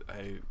plays. I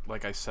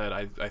like I said,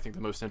 I think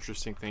the most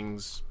interesting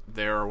things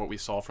there are what we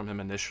saw from him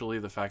initially,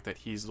 the fact that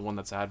he's the one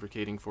that's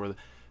advocating for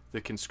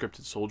the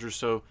conscripted soldiers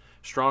so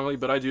strongly.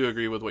 But I do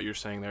agree with what you're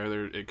saying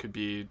there. It could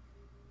be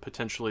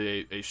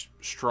potentially a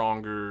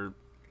stronger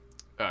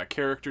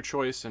character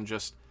choice, and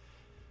just,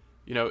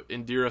 you know,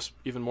 endear us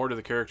even more to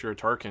the character of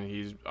Tarkin.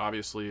 He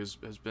obviously has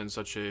been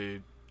such a,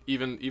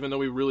 even though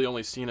we really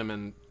only seen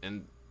him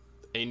in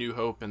A New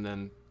Hope, and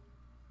then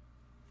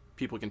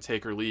people can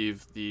take or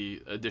leave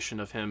the addition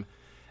of him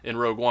in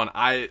Rogue One,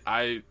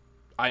 I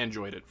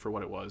enjoyed it for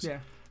what it was. Yeah,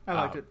 I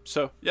liked it.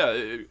 So yeah,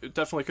 it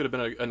definitely could have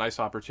been a nice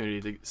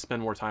opportunity to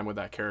spend more time with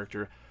that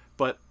character,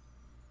 but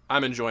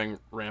I'm enjoying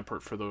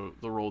Rampart for the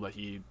role that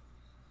he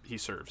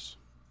serves.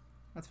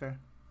 That's fair.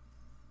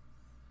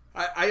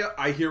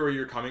 I hear where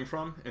you're coming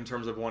from in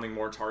terms of wanting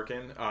more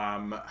Tarkin.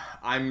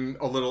 I'm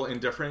a little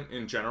indifferent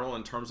in general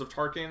in terms of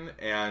Tarkin,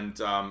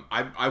 and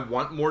I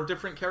want more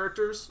different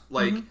characters.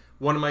 Like,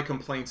 one of my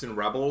complaints in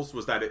Rebels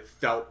was that it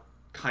felt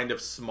kind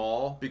of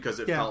small, because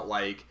it felt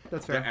like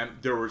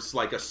there was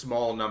like a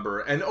small number,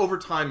 and over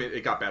time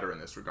it got better in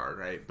this regard,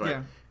 right?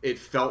 But it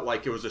felt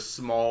like it was a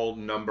small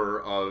number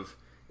of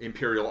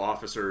Imperial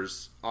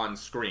officers on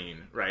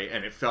screen, right?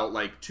 And it felt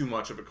like too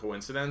much of a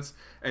coincidence.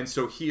 And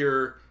so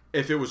here,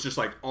 if it was just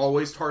like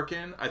always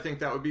Tarkin, I think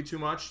that would be too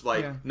much.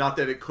 Like, not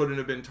that it couldn't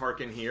have been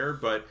Tarkin here,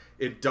 but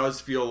it does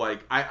feel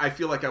like I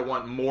feel like I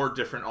want more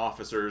different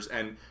officers.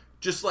 And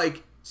just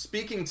like,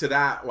 speaking to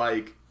that,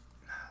 like,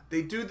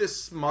 they do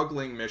this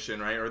smuggling mission,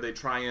 right? Or they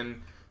try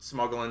and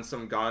smuggle in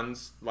some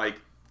guns,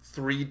 like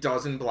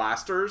 36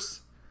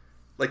 blasters.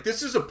 Like,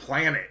 this is a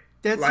planet.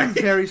 That seems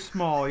very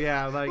small,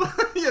 yeah. Like,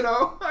 you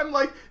know, I'm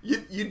like,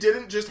 you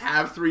didn't just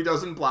have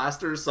 36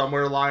 blasters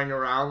somewhere lying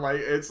around.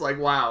 Like, it's like,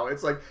 wow.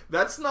 It's like,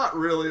 that's not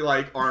really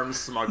like arms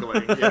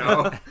smuggling, you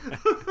know?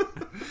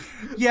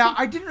 Yeah,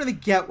 I didn't really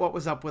get what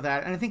was up with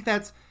that. And I think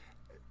that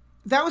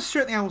was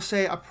certainly, I will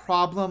say, a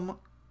problem.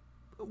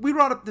 We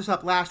brought this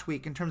up last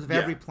week in terms of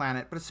every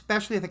planet, but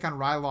especially I think on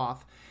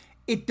Ryloth.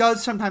 It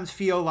does sometimes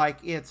feel like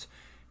it's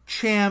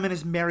Cham and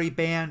his merry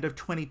band of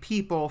 20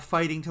 people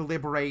fighting to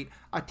liberate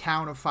a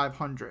town of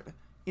 500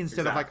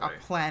 instead of like a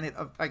planet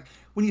of, like,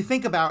 when you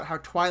think about how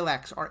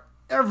Twi'leks are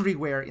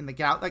everywhere in the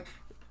galaxy,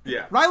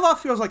 like, Ryloth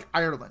feels like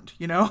Ireland,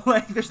 you know,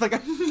 like there's like a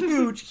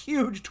huge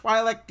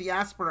Twi'lek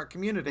diaspora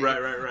community.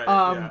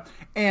 Right.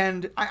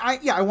 And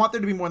I want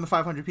there to be more than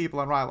 500 people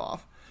on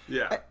Ryloth.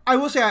 Yeah. I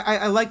will say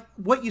I like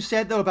what you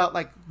said though about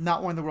like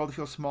not wanting the world to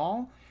feel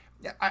small.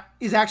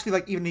 Is actually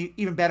like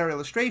even better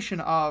illustration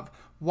of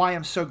why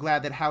I'm so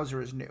glad that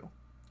Hauser is new.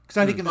 Because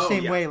I think in the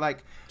same way,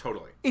 like,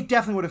 totally, it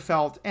definitely would have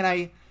felt, and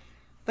I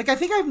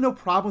think I have no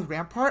problem with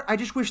Rampart. I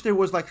just wish there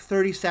was like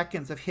 30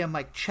 seconds of him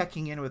like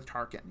checking in with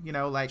Tarkin, you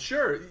know, like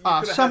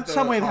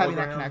some way of having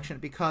that connection.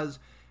 Because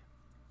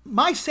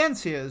my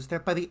sense is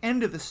that by the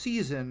end of the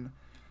season,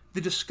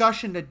 the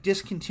discussion to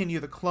discontinue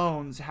the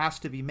clones has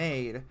to be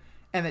made,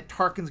 and that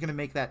Tarkin's going to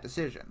make that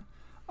decision.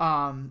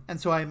 And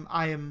so I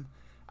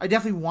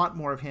definitely want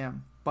more of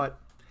him, but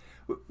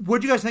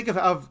What do you guys think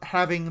of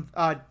having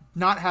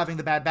not having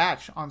the Bad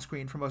Batch on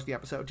screen for most of the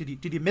episode?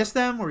 Did you miss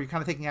them, or were you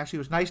kind of thinking actually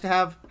it was nice to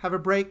have a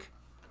break?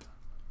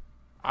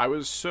 I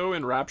was so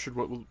enraptured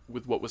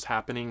with what was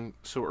happening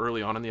so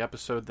early on in the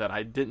episode that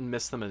I didn't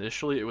miss them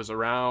initially. It was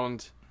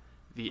around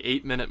the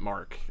 8-minute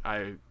mark.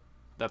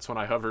 That's when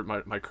I hovered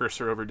my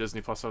cursor over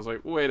Disney Plus. I was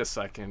like, wait a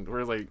second,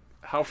 we're like,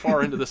 how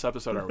far into this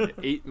episode are we?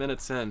 8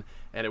 minutes in,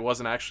 and it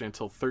wasn't actually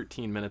until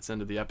 13 minutes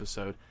into the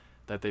episode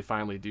that they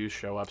finally do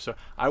show up. So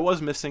I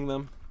was missing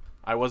them,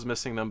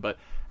 but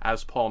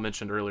as Paul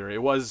mentioned earlier,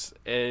 it was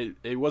an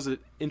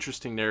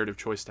interesting narrative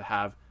choice to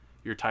have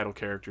your title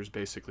characters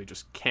basically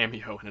just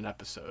cameo in an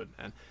episode.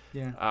 And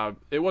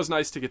it was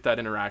nice to get that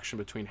interaction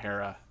between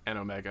Hera and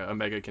Omega.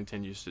 Omega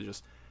continues to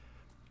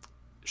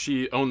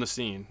she owned the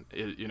scene.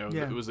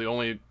 It was the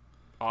only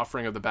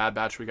offering of the Bad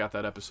Batch we got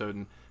that episode,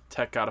 and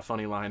Tech got a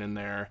funny line in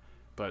there,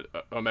 but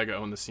Omega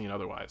owned the scene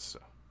otherwise. So.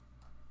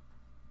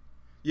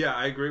 Yeah,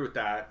 I agree with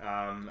that.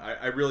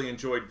 I really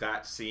enjoyed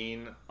that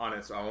scene on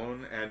its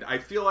own, and I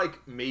feel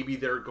like maybe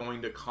they're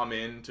going to come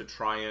in to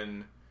try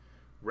and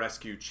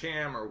rescue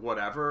Cham or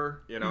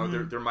whatever.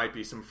 There might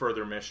be some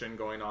further mission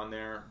going on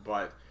there,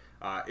 but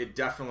it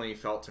definitely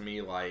felt to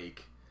me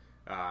like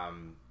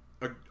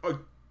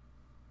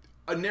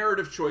a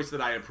narrative choice that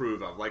I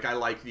approve of. Like, I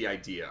like the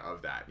idea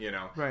of that,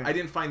 Right. I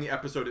didn't find the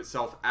episode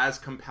itself as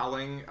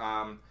compelling.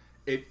 I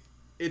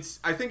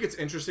think it's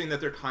interesting that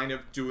they're kind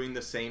of doing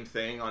the same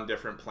thing on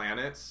different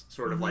planets,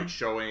 sort of like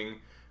showing,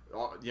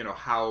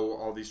 how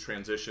all these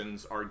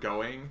transitions are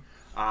going.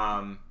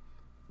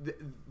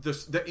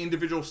 The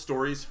individual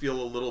stories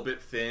feel a little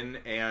bit thin,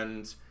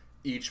 and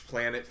each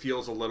planet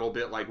feels a little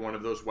bit like one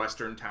of those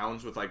Western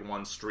towns with like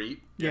one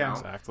street. You know?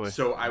 Exactly.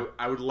 So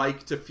I would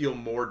like to feel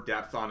more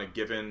depth on a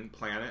given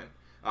planet.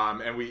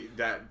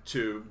 And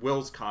to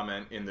Will's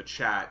comment in the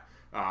chat,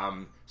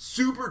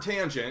 super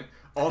tangent.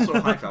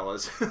 Also, hi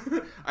fellas.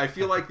 I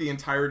feel like the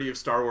entirety of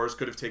Star Wars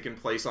could have taken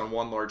place on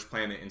one large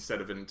planet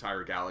instead of an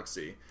entire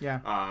galaxy. Yeah.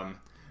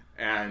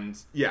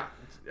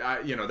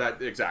 That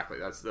exactly.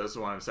 That's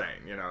what I'm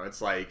saying.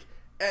 It's like,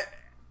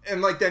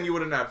 and like then you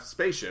wouldn't have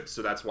spaceships,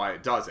 so that's why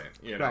it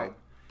doesn't. Right.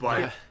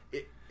 But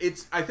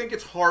it's. I think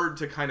it's hard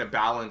to kind of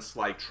balance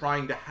like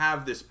trying to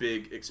have this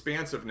big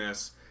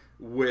expansiveness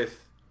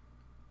with.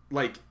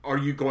 Like, are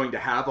you going to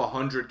have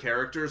 100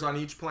 characters on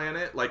each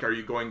planet? Like, are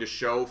you going to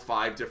show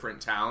 5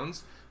 different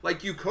towns?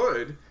 Like, you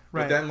could,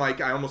 but then,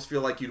 like, I almost feel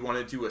like you'd want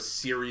to do a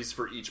series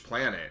for each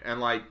planet. And,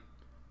 like,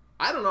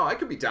 I don't know, I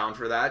could be down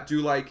for that.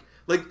 Do, like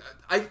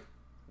I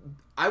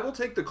will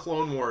take the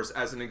Clone Wars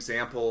as an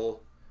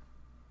example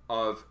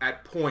of,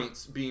 at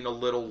points, being a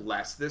little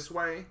less this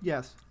way.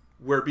 Yes.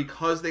 Where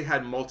because they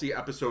had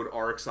multi-episode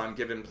arcs on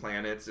given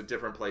planets at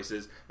different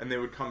places, and they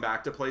would come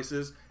back to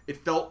places, it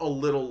felt a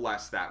little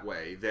less that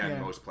way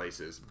than most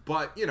places.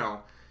 But,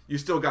 you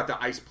still got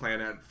the ice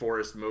planet,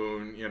 forest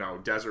moon,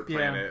 desert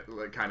planet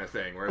kind of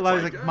thing. Where it's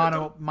like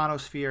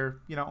monosphere,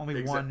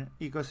 only one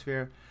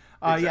ecosphere.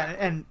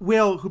 And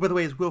Will, who by the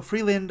way is Will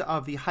Freeland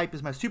of the Hype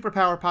is My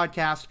Superpower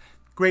podcast.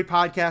 Great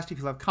podcast. If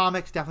you love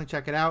comics, definitely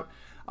check it out.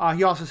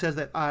 He also says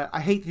that I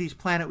hate that each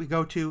planet we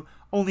go to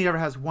only ever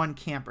has one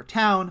camp or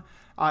town.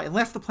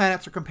 Unless the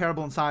planets are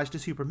comparable in size to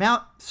Super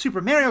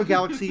Mario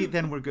Galaxy,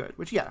 then we're good.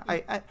 Which,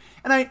 I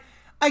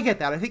get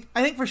that.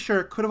 I think for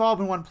sure it could have all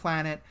been one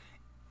planet.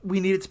 We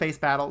needed space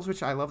battles,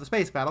 which I love the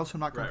space battles, so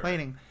I'm not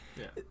complaining.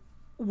 Right. Yeah.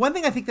 One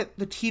thing I think that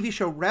the TV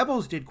show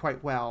Rebels did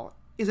quite well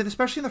is that,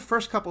 especially in the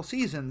first couple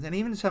seasons, and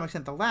even to some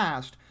extent the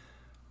last,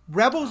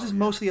 Rebels is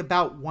mostly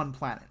about one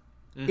planet.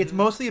 Mm-hmm. It's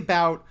mostly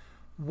about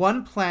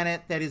one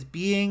planet that is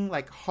being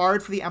like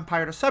hard for the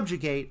Empire to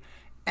subjugate,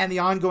 and the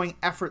ongoing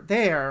effort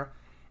there,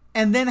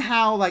 and then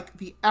how like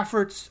the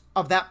efforts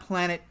of that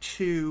planet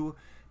to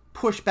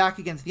push back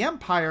against the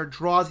Empire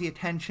draws the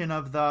attention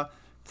of the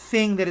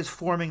thing that is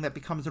forming that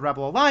becomes the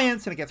Rebel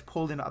Alliance, and it gets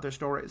pulled into other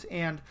stories.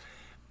 And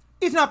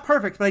it's not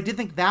perfect, but I did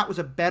think that was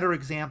a better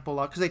example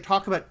of, because they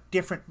talk about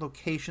different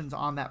locations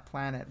on that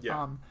planet.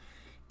 Yeah.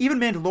 Even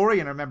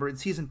Mandalorian, I remember in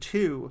season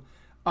 2,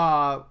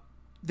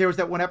 there was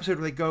that one episode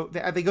where they go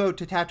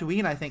to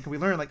Tatooine, I think, and we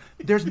learn like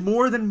there's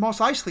more than Mos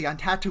Eisley on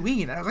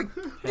Tatooine, and I was like,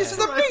 this is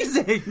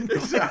amazing.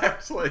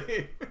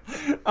 Exactly.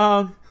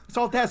 It's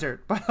all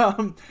desert, but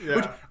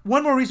which,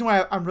 one more reason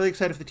why I'm really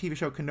excited for the TV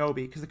show Kenobi,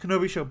 because the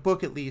Kenobi show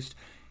book at least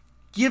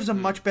gives a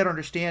much better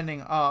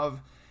understanding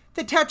of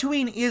that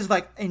Tatooine is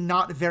like a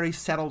not very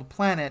settled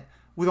planet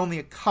with only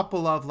a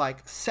couple of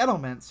like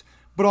settlements,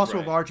 but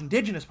also a large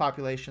indigenous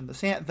population, the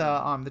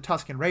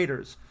Tusken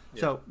Raiders.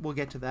 Yeah. So we'll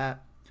get to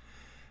that.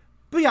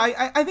 But yeah,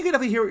 I think I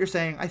definitely hear what you're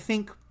saying. I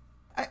think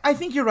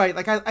you're right.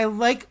 Like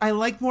I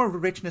like more of the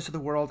richness of the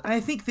world, and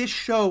I think this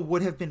show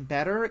would have been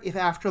better if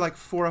after like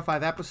 4 or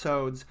 5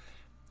 episodes,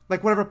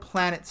 like whatever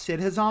planet Sid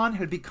is on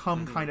had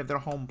become kind of their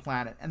home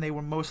planet, and they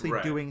were mostly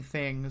doing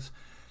things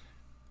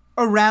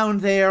around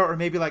there, or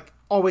maybe like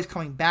always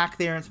coming back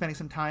there and spending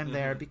some time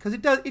there, because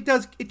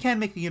it can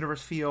make the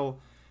universe feel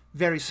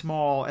very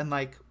small, and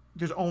like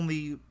there's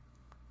only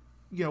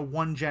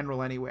one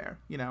general anywhere.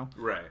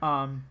 Right.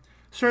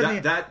 Certainly,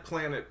 that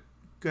planet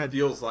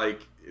feels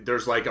like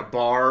there's like a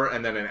bar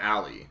and then an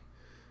alley.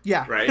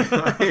 Yeah. Right?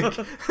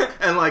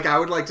 And like I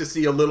would like to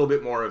see a little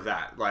bit more of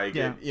that. Like,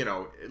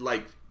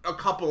 like a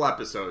couple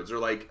episodes or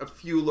like a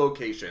few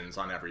locations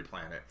on every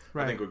planet.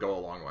 Right. I think would go a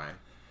long way.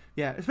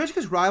 Yeah, especially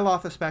because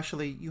Ryloth,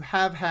 especially, you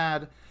have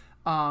had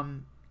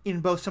in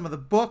both some of the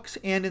books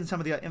and in some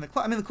of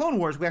the Clone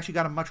Wars, we actually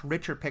got a much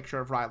richer picture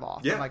of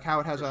Ryloth and like how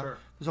it has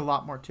there's a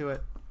lot more to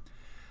it.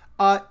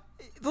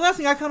 The last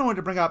thing I kind of wanted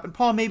to bring up, and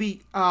Paul,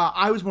 maybe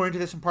I was more into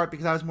this in part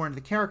because I was more into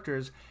the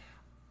characters.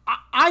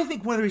 I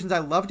think one of the reasons I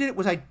loved it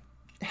was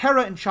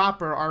Hera and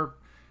Chopper are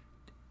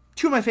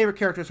two of my favorite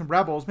characters from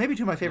Rebels, maybe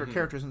two of my favorite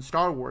characters in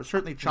Star Wars,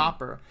 certainly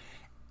Chopper.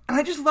 And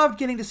I just loved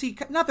getting to see,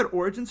 not their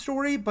origin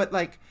story, but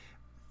like,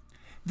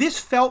 this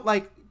felt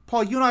like,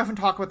 Paul, you and I often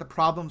talk about the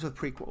problems with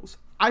prequels.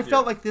 I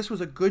felt like this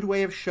was a good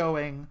way of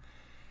showing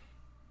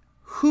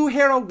who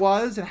Hera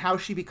was and how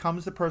she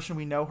becomes the person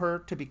we know her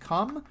to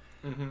become,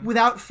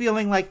 without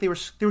feeling like there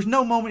was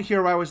no moment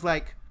here where I was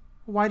like,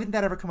 why didn't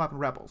that ever come up in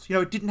Rebels? You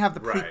know, it didn't have the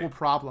prequel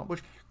problem,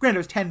 which, granted,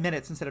 it was 10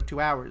 minutes instead of 2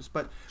 hours.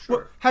 But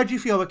how did you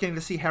feel about getting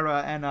to see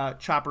Hera and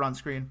Chopper on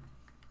screen?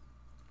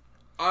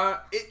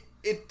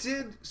 It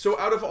did. So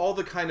out of all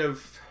the kind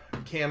of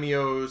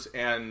cameos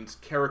and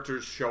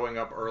characters showing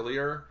up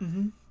earlier,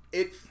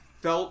 it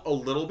felt a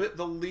little bit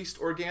the least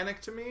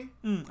organic to me.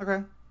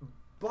 Okay.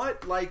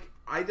 But, like,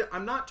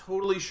 I'm not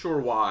totally sure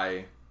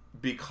why,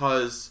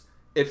 because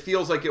it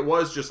feels like it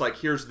was just like,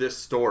 here's this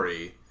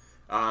story.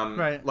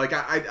 Right. Like,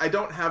 I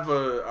don't have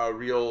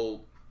a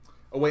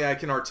way I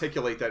can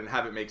articulate that and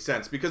have it make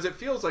sense, because it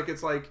feels like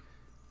it's like,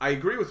 I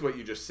agree with what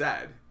you just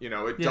said. You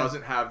know, it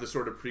doesn't have the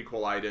sort of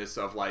prequelitis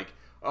of like,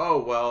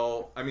 oh,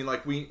 well, I mean,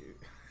 like, we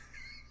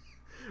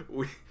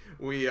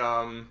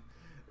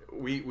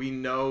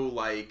know,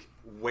 like,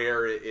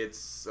 where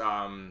it's,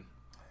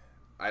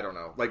 I don't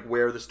know, like,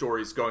 where the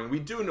story's going. We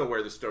do know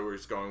where the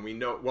story's going. We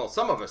know, well,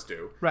 some of us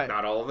do. Right.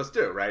 Not all of us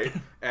do, right?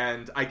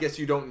 And I guess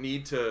you don't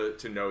need to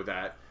know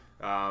that.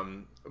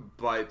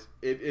 But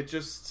it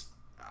just,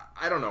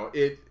 I don't know,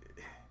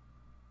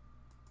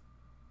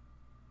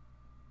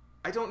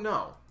 I don't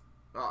know,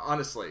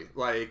 honestly.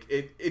 Like,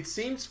 it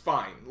seems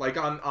fine. Like,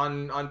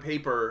 on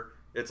paper,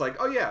 it's like,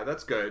 oh yeah,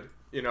 that's good.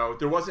 You know,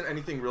 there wasn't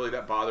anything really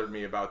that bothered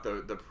me about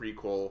the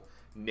prequel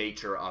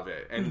nature of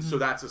it. And so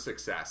that's a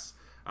success.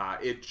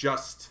 It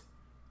just,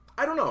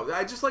 I don't know,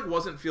 I just, like,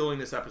 wasn't feeling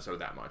this episode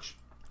that much.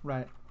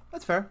 Right.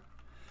 That's fair.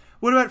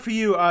 What about for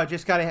you,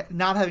 just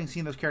not having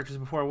seen those characters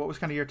before? What was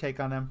kind of your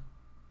take on them?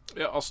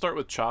 Yeah, I'll start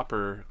with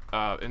Chopper.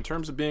 In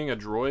terms of being a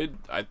droid,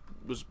 I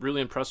was really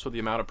impressed with the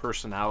amount of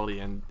personality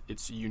and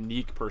its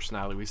unique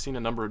personality. We've seen a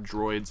number of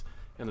droids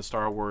in the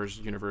Star Wars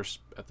universe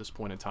at this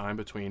point in time,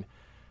 between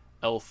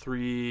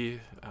L3,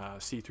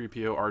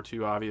 C-3PO,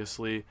 R2,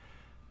 obviously.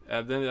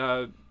 And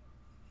then,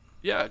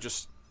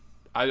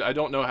 I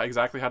don't know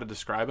exactly how to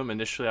describe him.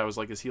 Initially, I was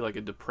like, is he like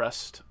a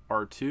depressed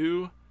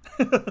R2?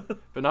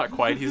 But not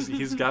quite.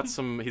 He's got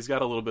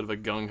a little bit of a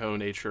gung-ho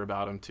nature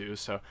about him too.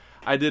 So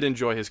I did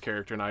enjoy his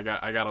character, and I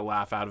got a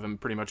laugh out of him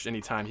pretty much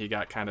any time he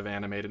got kind of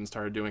animated and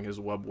started doing his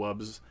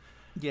wubs.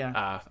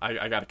 Yeah.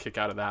 I got a kick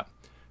out of that.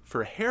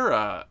 For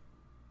Hera,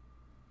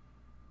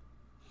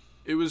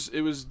 it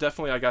was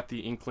definitely, I got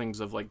the inklings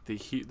of like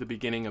the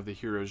beginning of the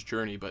hero's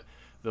journey, but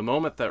the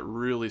moment that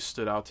really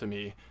stood out to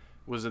me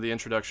was the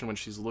introduction when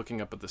she's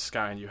looking up at the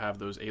sky and you have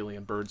those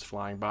alien birds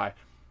flying by.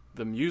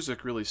 The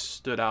music really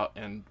stood out,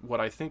 and what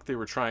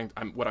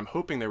I'm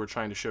hoping they were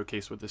trying to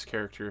showcase with this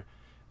character,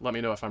 let me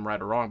know if I'm right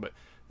or wrong, but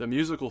the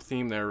musical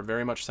theme there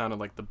very much sounded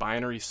like the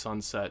Binary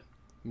Sunset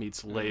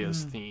meets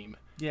Leia's theme.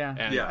 Yeah.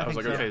 And I was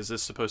like, okay, is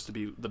this supposed to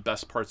be the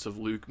best parts of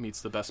Luke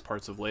meets the best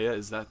parts of Leia?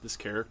 Is that this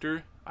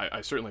character? I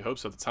certainly hope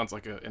so. That sounds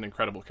like an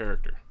incredible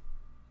character.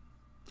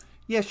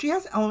 Yeah, she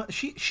has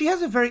she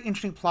has a very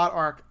interesting plot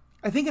arc.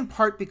 I think in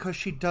part because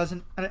she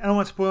doesn't, I don't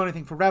want to spoil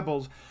anything for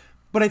Rebels,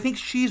 but I think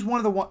she's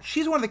one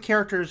of the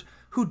characters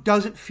who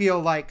doesn't feel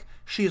like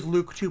she's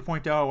Luke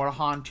 2.0 or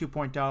Han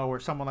 2.0 or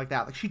someone like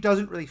that. Like, she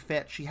doesn't really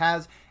fit. She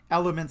has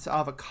elements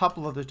of a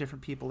couple of those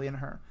different people in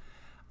her.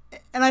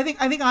 And I think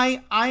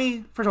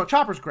first of all,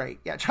 Chopper's great.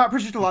 Yeah,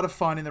 Chopper's just a lot of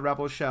fun in the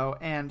Rebels show,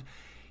 and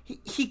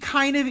he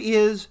kind of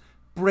is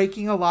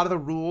breaking a lot of the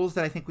rules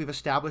that I think we've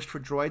established for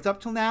droids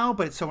up till now,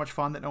 but it's so much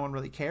fun that no one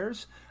really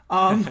cares.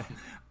 In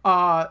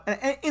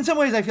some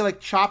ways, I feel like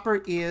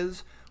Chopper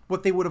is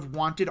what they would have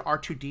wanted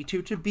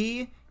R2-D2 to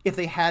be if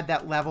they had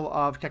that level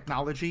of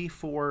technology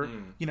for,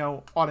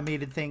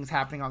 automated things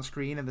happening on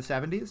screen in the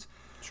 70s.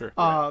 Sure.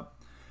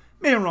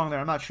 Maybe I'm wrong there.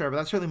 I'm not sure, but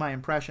that's certainly my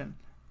impression.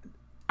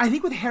 I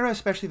think with Hera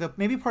especially,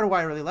 maybe part of why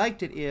I really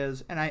liked it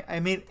is, and I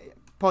made,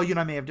 Paul, you and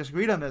I may have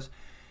disagreed on this,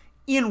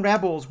 in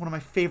Rebels, one of my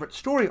favorite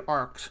story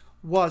arcs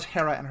was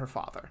Hera and her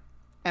father.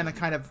 And the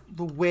kind of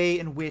the way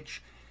in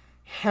which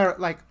Hera,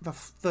 like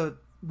the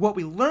what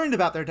we learned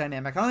about their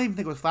dynamic, I don't even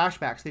think it was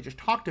flashbacks, they just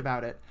talked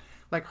about it,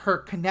 like her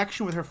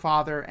connection with her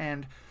father,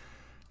 and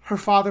her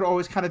father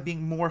always kind of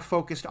being more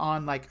focused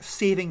on like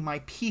saving my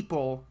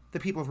people, the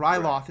people of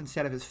Ryloth,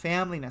 instead of his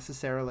family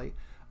necessarily,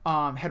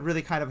 had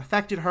really kind of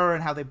affected her,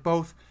 and how they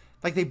both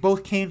like they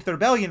both came to the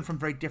rebellion from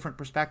very different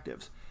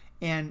perspectives.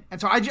 And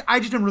so I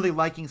just am really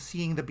liking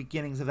seeing the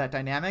beginnings of that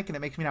dynamic, and it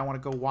makes me now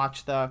want to go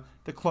watch the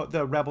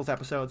Rebels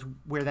episodes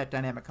where that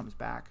dynamic comes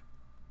back.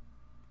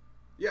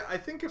 Yeah, I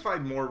think if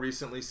I'd more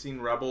recently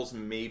seen Rebels,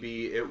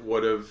 maybe it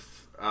would have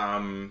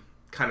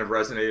kind of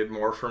resonated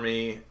more for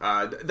me.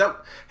 That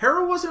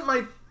Hera wasn't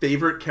my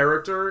favorite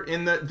character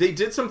in that they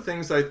did some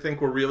things that I think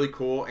were really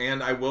cool,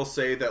 and I will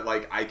say that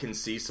like I can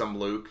see some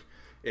Luke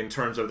in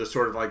terms of the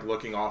sort of like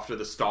looking off to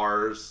the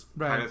stars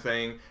kind of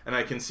thing. And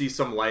I can see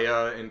some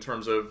Leia in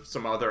terms of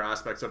some other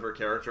aspects of her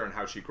character and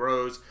how she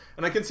grows.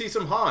 And I can see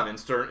some Han in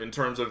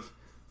terms of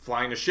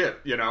flying a ship,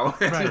 you know,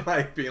 and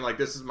like being like,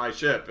 this is my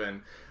ship.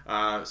 And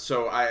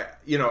so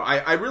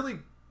I really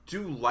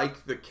do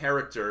like the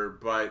character,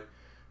 but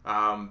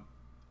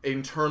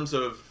in terms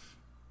of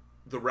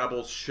the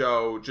Rebels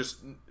show, just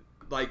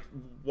like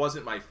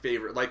wasn't my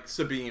favorite. Like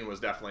Sabine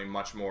was definitely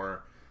much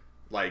more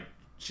like,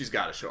 she's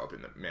got to show up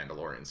in the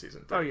Mandalorian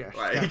season 3. Oh yeah,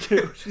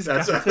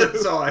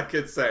 that's all I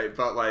could say.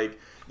 But like,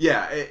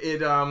 yeah,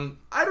 it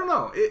I don't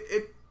know.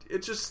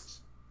 It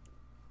just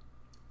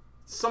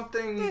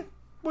something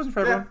wasn't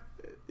for everyone.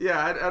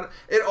 Yeah,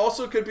 it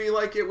also could be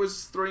like it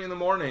was 3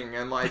 a.m.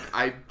 and like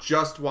I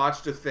just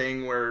watched a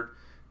thing where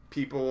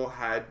people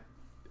had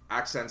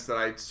accents that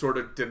I sort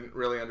of didn't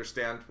really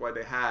understand why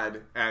they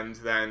had, and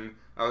then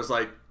I was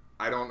like,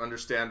 I don't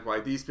understand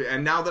why these people.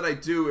 And now that I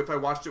do, if I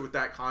watched it with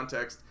that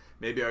context,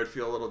 maybe I would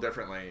feel a little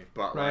differently,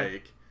 but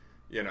like,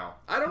 you know,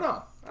 I don't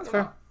know. That's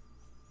fair.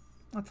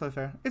 That's so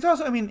fair. It's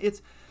also, I mean,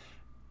 it's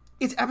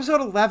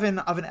episode 11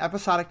 of an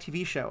episodic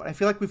TV show, and I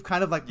feel like we've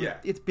kind of like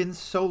it's been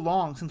so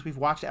long since we've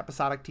watched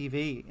episodic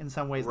TV in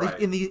some ways, like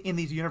in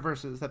these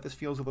universes, that this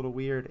feels a little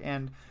weird.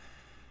 And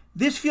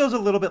this feels a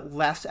little bit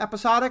less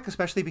episodic,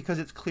 especially because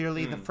it's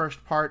clearly the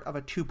first part of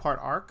a 2-part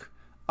arc.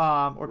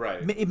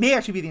 It may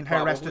actually be the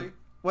entire rest of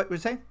what would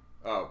you say?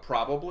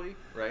 Probably,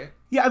 right?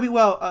 Yeah, I mean,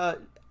 well.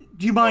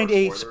 Do you mind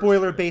a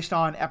spoiler based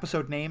on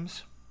episode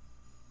names?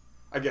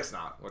 I guess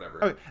not.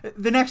 Whatever. Okay.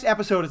 The next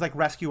episode is like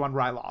Rescue on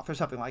Ryloth or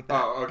something like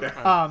that. Oh, okay.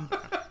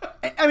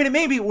 I mean, it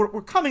may be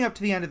we're coming up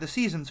to the end of the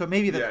season, so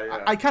maybe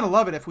I kind of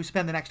love it if we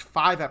spend the next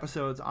 5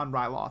 episodes on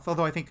Ryloth.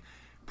 Although I think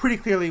pretty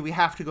clearly we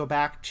have to go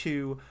back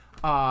to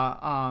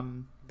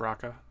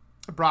Braca,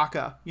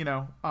 you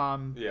know,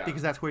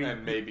 because that's where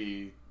and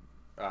maybe.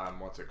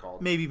 What's it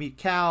called? Maybe meet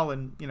Cal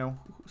and, you know,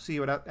 see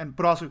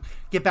but also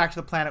get back to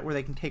the planet where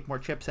they can take more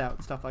chips out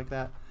and stuff like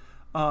that.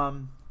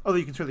 Although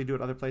you can certainly do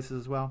it other places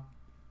as well.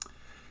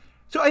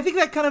 So I think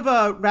that kind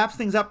of wraps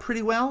things up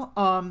pretty well.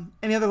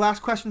 Any other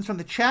last questions from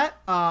the chat?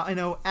 I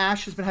know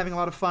Ash has been having a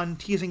lot of fun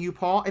teasing you,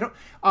 Paul.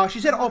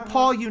 She said, "Oh,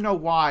 Paul, you know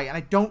why?" And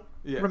I don't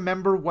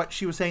remember what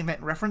she was saying that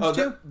in reference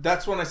to.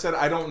 That's when I said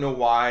I don't know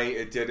why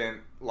it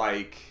didn't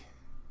like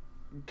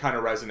kind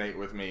of resonate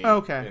with me.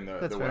 In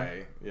the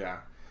way, yeah.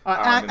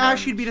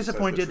 Ash, you'd be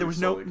disappointed. There was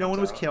no one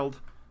was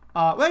killed.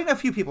 Well, a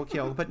few people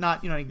killed, but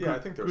not any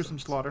gruesome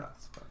slaughter.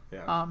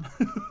 Yeah.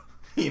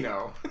 You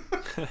know.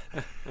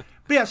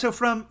 But yeah, so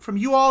from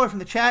you all or from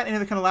the chat, any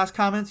other kind of last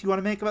comments you want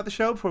to make about the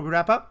show before we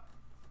wrap up?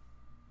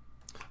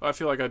 Well, I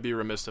feel like I'd be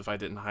remiss if I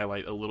didn't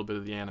highlight a little bit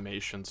of the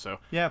animation. So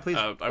yeah, please.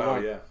 I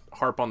won't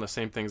harp on the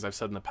same things I've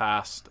said in the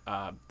past.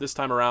 This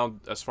time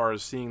around, as far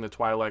as seeing the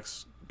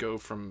Twi'leks go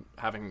from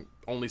having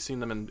only seen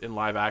them in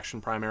live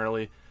action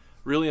primarily,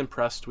 really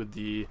impressed with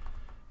the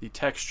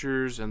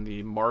textures and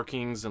the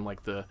markings and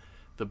like the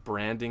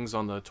brandings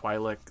on the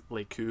Twi'lek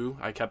Leku.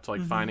 I kept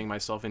like finding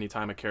myself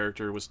anytime a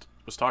character was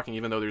talking,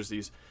 even though there's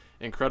these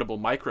incredible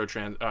micro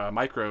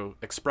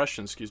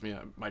expressions.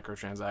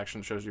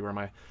 Microtransaction shows you where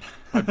my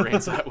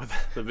brain's at with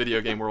the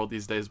video game world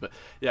these days. But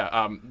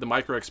yeah, the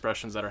micro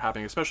expressions that are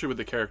happening, especially with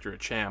the character of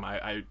Cham,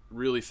 I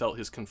really felt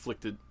his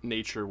conflicted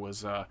nature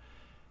was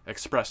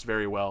expressed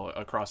very well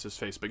across his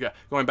face. But yeah,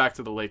 going back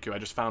to the Leku, I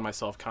just found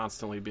myself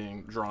constantly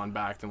being drawn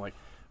back and like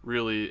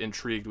really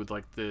intrigued with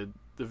like the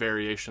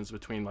variations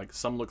between, like,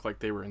 some look like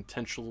they were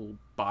intentional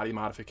body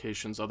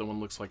modifications, other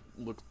one looked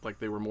like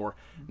they were more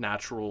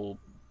natural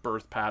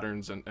birth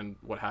patterns and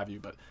what have you.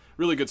 But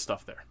really good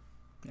stuff there.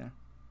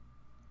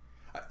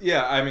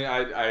 Yeah, I mean,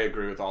 I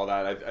agree with all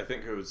that. I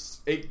think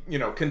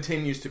it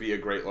continues to be a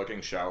great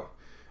looking show.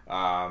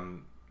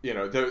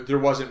 There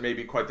wasn't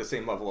maybe quite the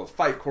same level of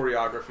fight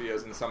choreography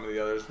as in some of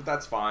the others, but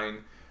that's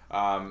fine.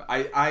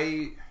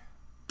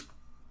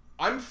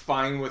 I'm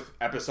fine with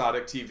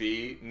episodic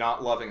TV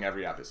not loving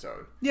every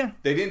episode. Yeah.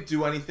 They didn't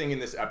do anything in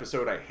this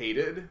episode I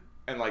hated,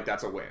 and, like,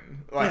 that's a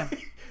win.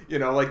 Like,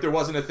 like, there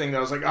wasn't a thing that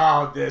I was like,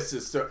 oh, this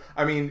is so...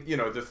 I mean,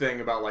 the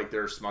thing about, like,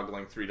 they're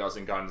smuggling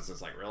 36 guns,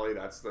 it's like, really?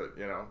 That's the,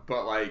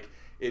 But, like,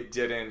 it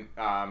didn't,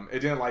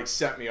 like,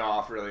 set me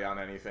off, really, on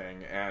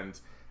anything. And,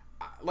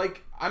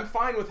 like, I'm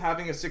fine with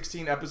having a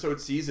 16-episode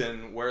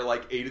season where,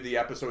 like, 8 of the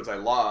episodes I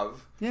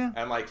love. Yeah.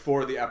 And, like,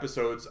 4 of the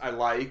episodes I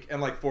like,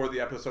 and, like, 4 of the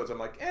episodes I'm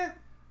like,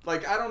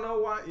 Like, I don't know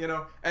why,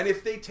 And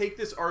if they take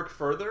this arc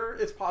further,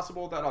 it's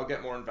possible that I'll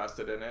get more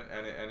invested in it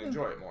and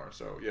enjoy it more.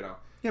 So,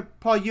 Yeah,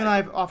 Paul, you and I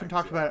have often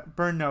talked about it.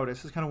 Burn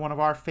Notice is kind of one of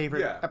our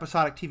favorite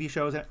episodic TV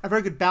shows, and a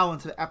very good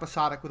balance of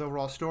episodic with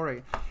overall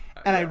story.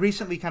 And I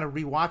recently kind of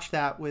rewatched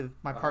that with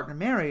my partner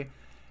Mary,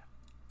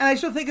 and I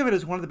still think of it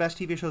as one of the best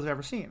TV shows I've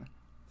ever seen.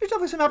 There's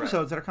definitely some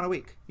episodes that are kind of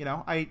weak, you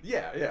know.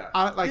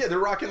 They're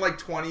rocking like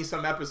 20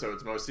 some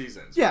episodes most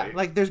seasons. Yeah, right?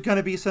 like there's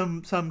gonna be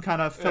some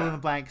kind of fill in the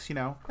blanks, you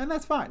know, and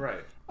that's fine.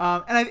 Right.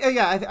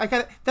 I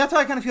kind of, that's how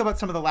I kind of feel about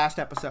some of the last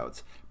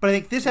episodes. But I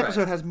think this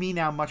episode has me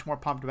now much more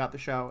pumped about the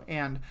show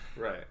and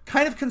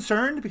kind of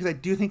concerned, because I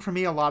do think for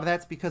me a lot of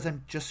that's because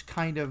I'm just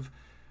kind of.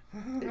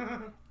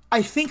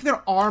 I think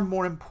there are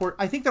going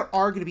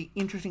to be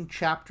interesting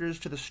chapters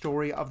to the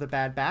story of the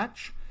Bad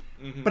Batch,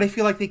 but I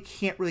feel like they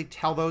can't really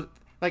tell those.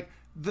 Like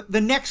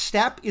the next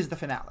step is the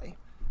finale,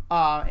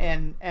 for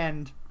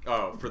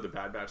the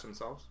Bad Batch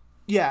themselves.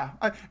 Yeah,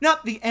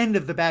 not the end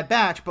of the Bad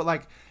Batch, but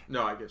like.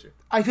 No, I get you.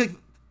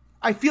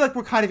 I feel like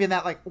we're kind of in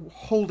that like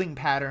holding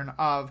pattern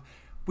of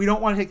we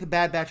don't want to take the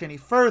Bad Batch any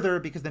further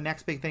because the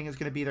next big thing is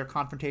going to be their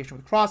confrontation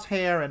with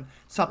Crosshair and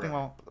something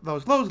along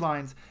those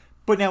lines.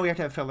 But now we have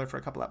to have filler for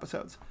a couple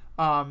episodes.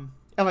 And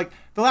like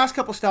the last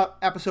couple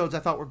episodes I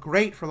thought were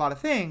great for a lot of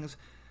things,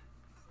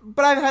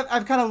 but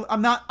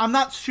I'm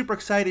not super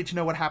excited to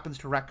know what happens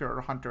to Wrecker or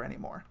Hunter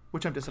anymore,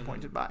 which I'm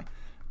disappointed by.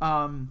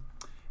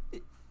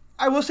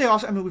 I will say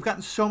also, I mean, we've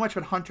gotten so much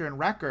about Hunter and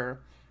Wrecker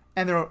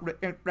and their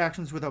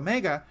interactions with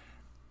Omega.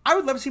 I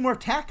would love to see more of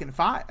Tech and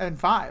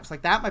Fives.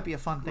 Like that might be a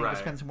fun thing to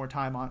spend some more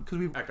time on, because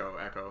we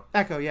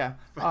Echo, yeah.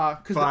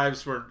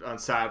 Fives were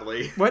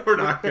sadly we're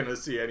not going to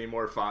see any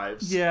more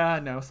Fives. Yeah,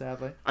 no,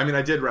 sadly. I mean,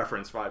 I did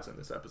reference Fives in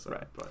this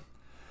episode, but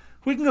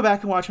we can go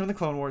back and watch them in the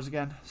Clone Wars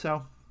again.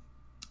 So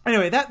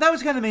anyway, that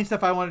was kind of the main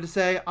stuff I wanted to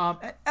say.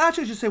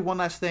 Actually, just say one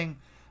last thing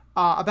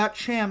about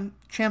Cham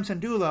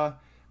Syndulla,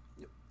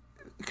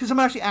 because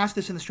someone actually asked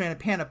this in the Stranded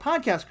Panda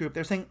podcast group.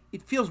 They're saying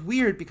it feels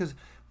weird because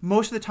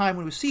most of the time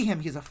when we see him,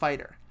 he's a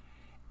fighter.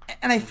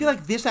 And I feel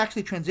like this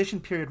actually transition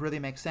period really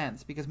makes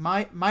sense, because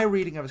my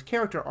reading of his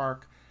character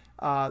arc,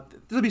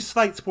 there'll be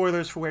slight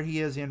spoilers for where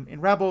he is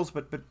in Rebels,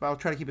 but I'll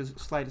try to keep as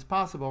slight as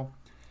possible.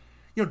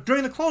 You know,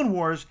 during the Clone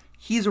Wars,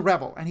 he's a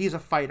rebel and he's a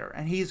fighter,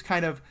 and he's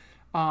kind of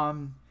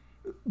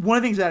one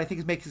of the things that I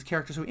think makes his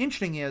character so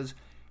interesting is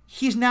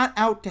he's not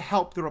out to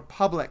help the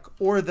Republic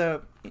or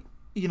the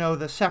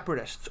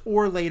Separatists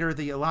or later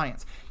the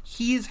Alliance.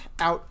 He's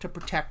out to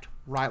protect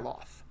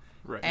Ryloth.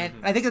 Right. And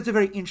I think that's a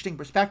very interesting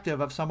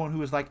perspective of someone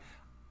who is like,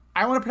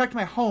 I want to protect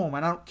my home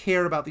and I don't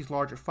care about these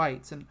larger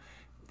fights. And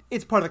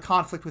it's part of the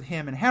conflict with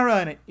him and Hera,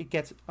 and it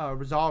gets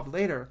resolved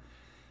later.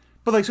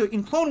 But like, so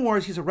in Clone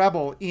Wars, he's a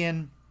rebel.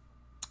 In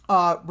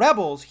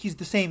Rebels, he's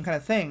the same kind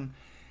of thing.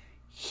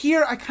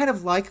 Here, I kind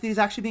of like that he's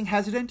actually being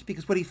hesitant,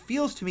 because what he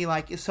feels to me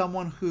like is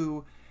someone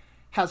who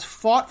has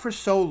fought for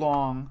so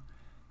long,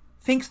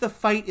 thinks the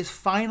fight is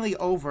finally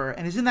over,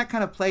 and is in that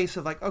kind of place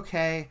of like,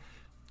 okay,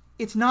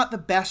 it's not the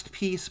best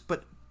piece,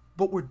 but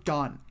we're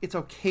done. It's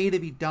okay to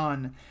be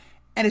done.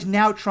 And is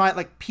now trying,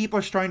 like, people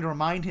are starting to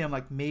remind him,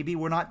 like, maybe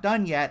we're not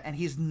done yet, and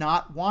he's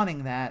not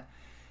wanting that.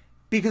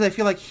 Because I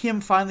feel like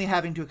him finally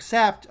having to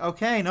accept,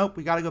 okay, nope,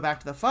 we got to go back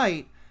to the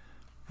fight,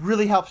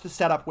 really helps to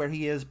set up where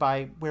he is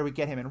by where we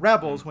get him in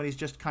Rebels, when he's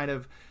just kind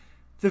of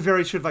the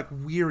very sort of, like,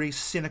 weary,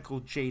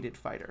 cynical, jaded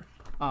fighter.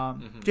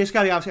 Jay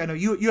Scotty, obviously, I know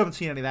you haven't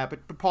seen any of that,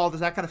 but Paul,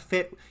 does that kind of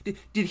fit?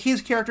 Did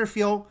his character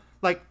feel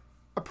like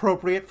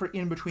appropriate for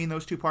in between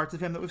those two parts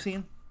of him that we've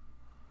seen?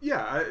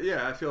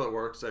 I feel it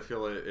works. I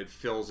feel it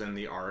fills in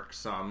the arc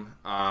some.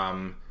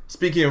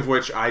 Speaking of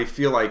which, I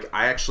feel like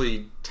I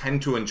actually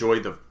tend to enjoy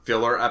the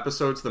filler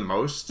episodes the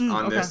most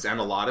on this and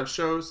a lot of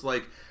shows.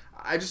 Like,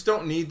 I just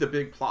don't need the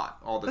big plot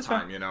all the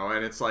time, you know?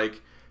 And it's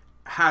like,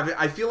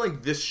 I feel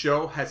like this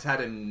show has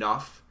had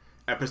enough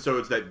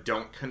episodes that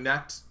don't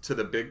connect to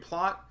the big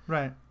plot.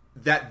 Right.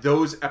 That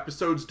those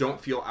episodes don't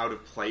feel out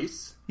of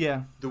place.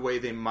 Yeah. The way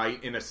they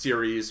might in a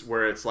series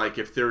where it's like,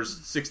 if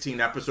there's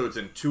 16 episodes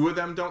and 2 of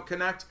them don't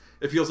connect,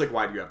 it feels like,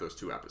 why do you have those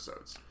 2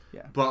 episodes?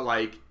 Yeah. But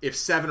like, if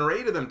 7 or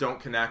 8 of them don't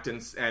connect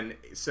and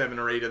 7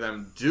 or 8 of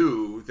them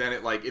do, then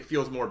it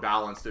feels more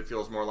balanced. It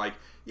feels more like,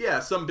 yeah,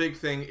 some big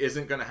thing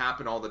isn't going to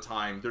happen all the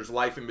time. There's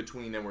life in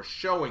between, and we're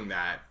showing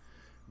that.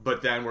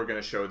 But then we're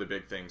going to show the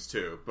big things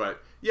too.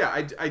 But yeah,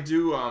 I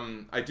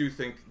do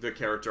think the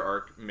character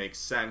arc makes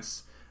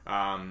sense.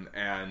 That's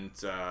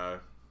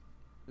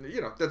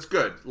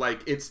good.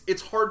 Like,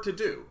 it's hard to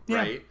do,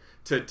 right?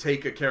 To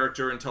take a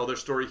character and tell their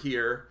story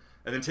here,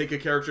 and then take a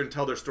character and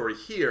tell their story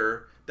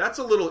here. That's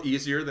a little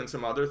easier than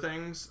some other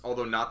things,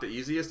 although not the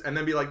easiest. And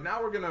then be like,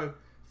 now we're gonna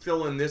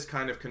fill in this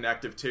kind of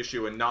connective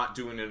tissue, and not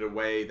doing it in a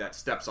way that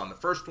steps on the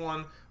first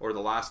one or the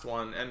last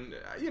one. And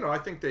I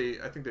think they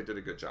did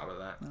a good job of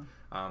that. Yeah.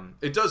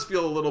 It does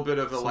feel a little bit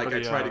of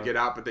I try to get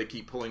out, but they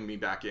keep pulling me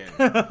back in.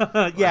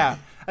 Yeah,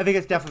 I think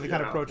it's definitely the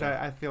kind of approach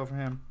I feel from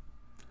him.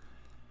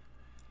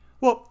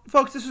 Well,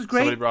 folks, this was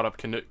great. Somebody brought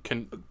up Go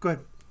ahead.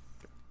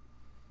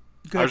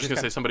 I was just going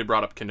to say, somebody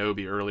brought up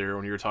Kenobi earlier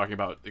when you were talking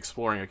about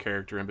exploring a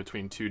character in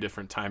between 2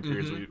 different time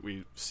periods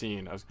we've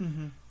seen.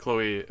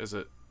 Chloe, is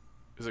it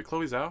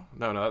Chloe Zhao?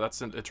 No,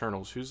 that's in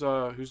Eternals. Who's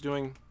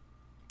doing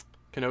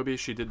Kenobi?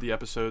 She did the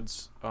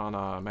episodes on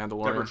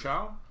Mandalorian. Deborah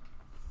Chow?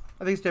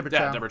 I think it's Deborah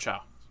Chow. Yeah, Deborah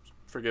Chow.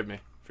 Forgive me,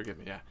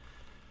 yeah.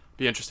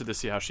 be interested to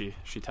see how she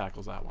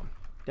tackles that one.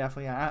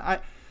 Definitely, yeah.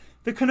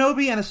 The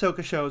Kenobi and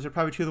Ahsoka shows are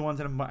probably two of the ones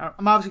that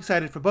I'm obviously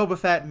excited for. Boba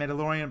Fett and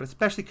Mandalorian, but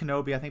especially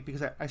Kenobi, I think,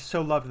 because I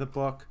so loved the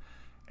book.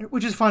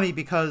 Which is funny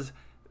because,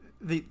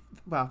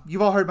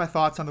 you've all heard my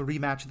thoughts on the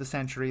rematch of the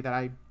century that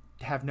I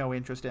have no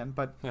interest in.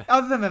 But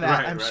other than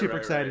that, I'm super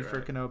excited for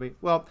Kenobi.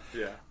 Well,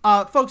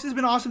 folks, this has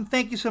been awesome.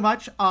 Thank you so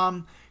much.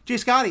 Jay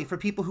Scotty, for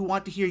people who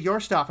want to hear your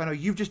stuff, I know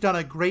you've just done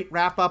a great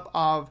wrap-up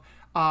of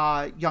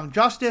Young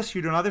Justice.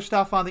 You're doing other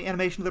stuff on the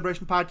Animation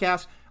Liberation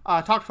podcast.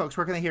 Talk to folks.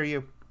 Where can they hear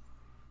you?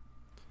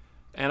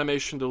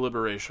 Animation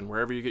Deliberation.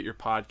 Wherever you get your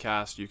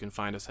podcast, you can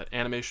find us at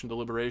Animation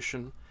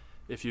Deliberation.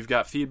 If you've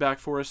got feedback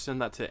for us,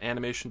 send that to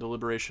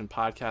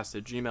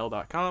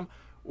animationdeliberationpodcast@gmail.com.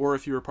 Or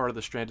if you're a part of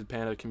the Stranded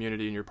Panda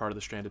community and you're part of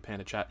the Stranded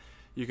Panda chat,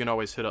 you can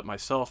always hit up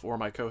myself or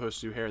my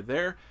co-host Zuhair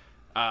there.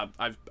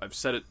 I've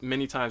said it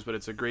many times, but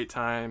it's a great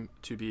time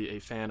to be a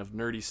fan of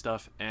nerdy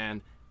stuff and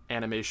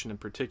animation in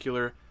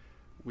particular.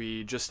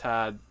 We just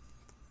had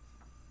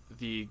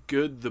the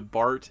Good, the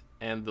Bart,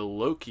 and the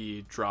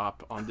Loki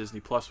drop on Disney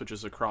Plus, which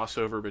is a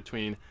crossover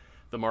between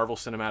the Marvel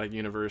Cinematic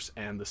Universe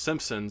and The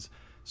Simpsons.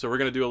 So we're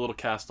going to do a little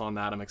cast on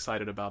that. I'm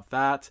excited about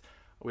that.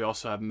 We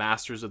also have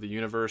Masters of the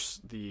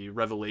Universe, the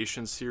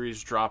Revelation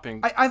series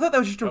dropping. I thought that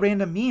was just a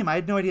random meme. I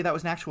had no idea that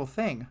was an actual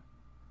thing.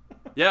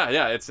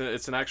 Yeah, it's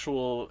an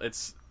actual.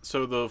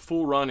 So the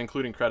full run,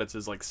 including credits,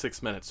 is like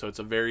 6 minutes. So it's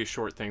a very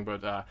short thing.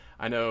 But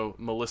I know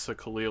Melissa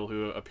Khalil,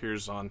 who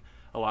appears on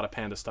a lot of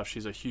Panda stuff.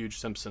 She's a huge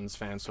Simpsons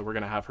fan, so we're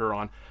going to have her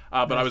on.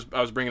 But I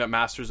was bringing up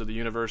Masters of the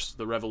Universe.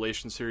 The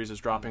Revelation series is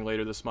dropping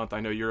later this month.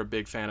 I know you're a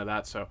big fan of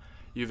that, so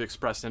you've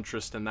expressed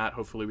interest in that.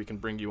 Hopefully we can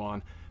bring you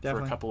on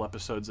for a couple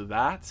episodes of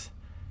that.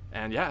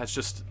 And yeah, it's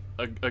just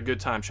a good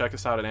time. Check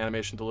us out at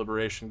Animation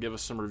Deliberation. Give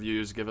us some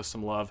reviews. Give us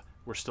some love.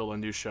 We're still a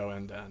new show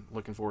and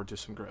looking forward to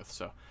some growth.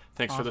 So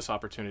thanks for this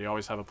opportunity.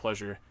 Always have a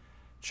pleasure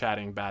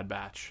chatting Bad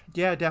Batch.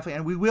 Yeah, definitely.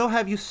 And we will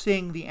have you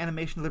sing the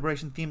Animation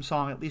Liberation theme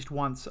song at least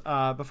once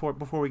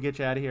before we get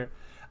you out of here.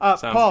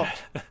 Paul,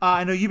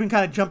 I know you've been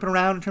kind of jumping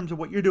around in terms of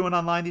what you're doing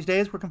online these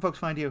days. Where can folks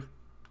find you?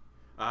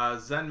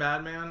 Zen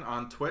Madman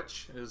on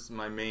Twitch is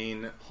my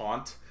main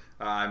haunt.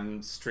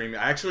 I'm streaming.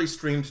 I actually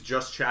streamed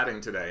Just Chatting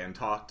today and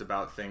talked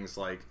about things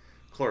like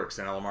Clerks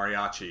and El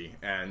Mariachi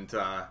and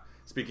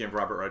speaking of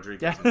Robert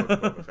Rodriguez and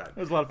Boba Fett. It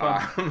was a lot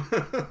of fun.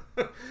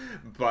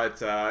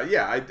 But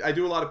I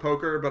do a lot of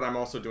poker, but I'm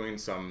also doing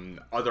some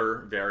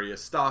other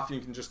various stuff. You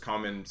can just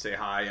come and say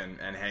hi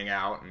and hang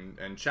out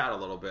and chat a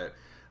little bit.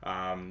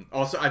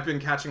 Also, I've been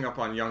catching up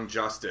on Young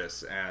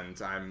Justice, and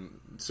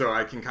so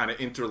I can kind of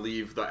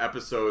interleave the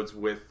episodes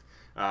with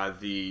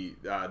the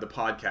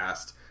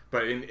podcast.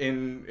 But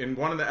in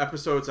one of the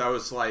episodes, I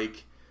was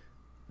like,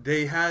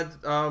 they had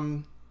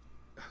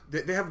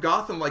they have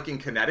Gotham like in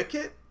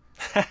Connecticut,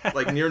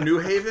 like near New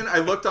Haven. I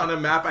looked on a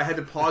map. I had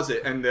to pause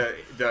it, and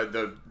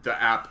the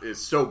app is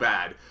so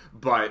bad.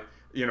 But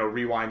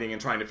rewinding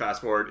and trying to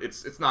fast forward,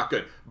 it's not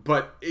good.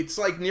 But it's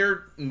like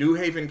near New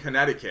Haven,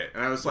 Connecticut,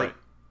 and I was like,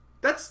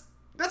 that's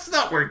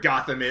not where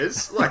Gotham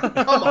is. Like,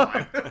 come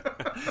on.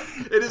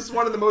 It is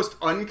one of the most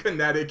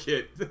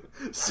un-Connecticut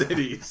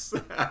cities.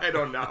 I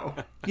don't know.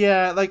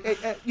 Yeah, like,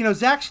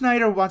 Zack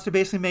Snyder wants to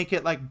basically make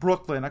it like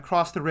Brooklyn,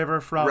 across the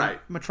river from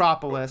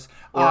Metropolis.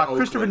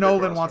 Christopher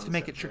Nolan wants to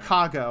make it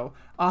Chicago.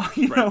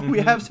 We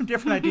have some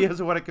different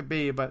ideas of what it could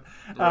be. But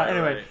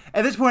anyway,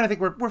 at this point, I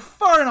think we're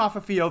far enough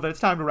afield that it's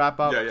time to wrap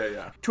up.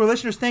 Yeah. To our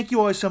listeners, thank you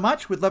always so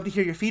much. We'd love to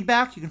hear your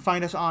feedback. You can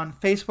find us on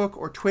Facebook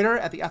or Twitter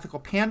at The Ethical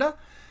Panda.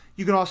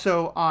 You can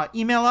also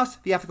email us,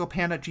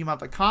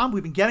 theethicalpanda@gmail.com.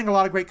 We've been getting a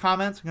lot of great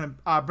comments. I'm going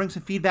to bring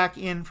some feedback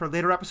in for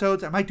later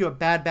episodes. I might do a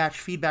Bad Batch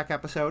feedback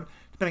episode,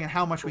 depending on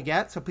how much we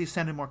get, so please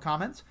send in more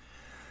comments.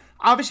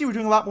 Obviously, we're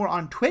doing a lot more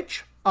on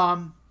Twitch.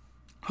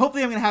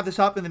 Hopefully, I'm going to have this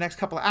up in the next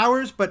couple of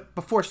hours, but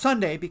before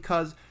Sunday,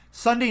 because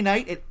Sunday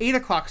night at 8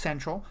 o'clock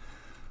Central,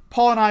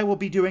 Paul and I will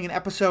be doing an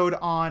episode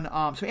on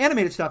some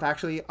animated stuff,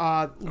 actually.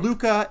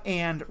 Luca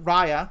and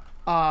Raya.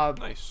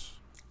 Nice.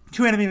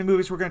 2 animated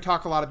movies we're going to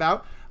talk a lot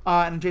about.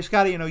 And Jay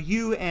Scotty,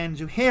 you and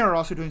Zuhair are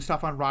also doing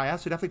stuff on Raya,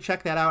 so definitely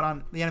check that out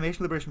on the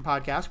Animation Liberation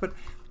podcast. But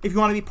if you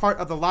want to be part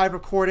of the live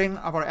recording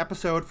of our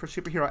episode for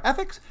Superhero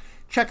Ethics,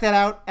 check that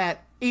out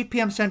at 8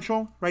 p.m.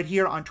 Central, right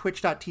here on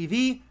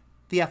twitch.tv,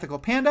 The Ethical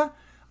Panda.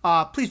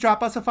 Please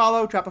drop us a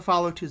follow. Drop a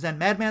follow to Zen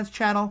Madman's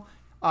channel.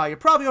 You're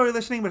probably already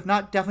listening, but if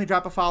not, definitely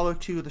drop a follow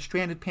to the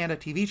Stranded Panda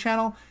TV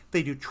channel.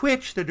 They do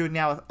Twitch. They're doing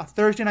now a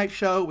Thursday night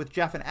show with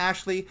Jeff and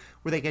Ashley,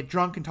 where they get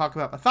drunk and talk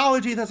about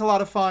mythology. That's a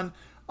lot of fun.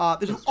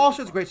 There's all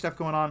sorts of great stuff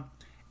going on.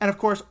 And, of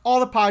course,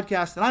 all the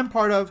podcasts that I'm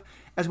part of,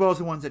 as well as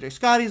the ones that Jay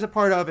Scotty is a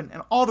part of,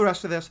 and all the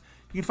rest of this,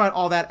 you can find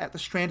all that at the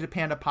Stranded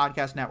Panda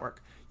Podcast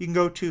Network. You can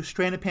go to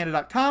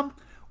strandedpanda.com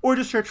or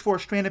just search for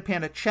Stranded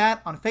Panda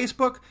Chat on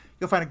Facebook.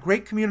 You'll find a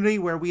great community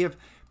where we have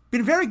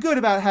been very good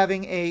about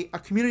having a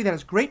community that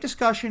has great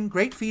discussion,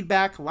 great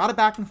feedback, a lot of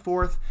back and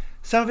forth.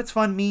 Some of it's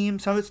fun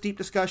memes, some of it's deep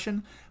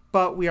discussion.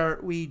 But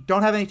we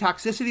don't have any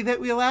toxicity that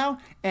we allow,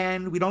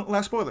 and we don't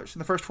allow spoilers in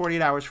the first 48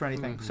 hours for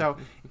anything. So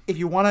if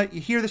you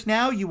hear this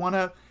now, you want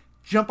to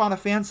jump on a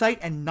fan site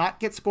and not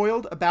get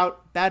spoiled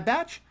about Bad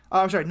Batch,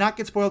 not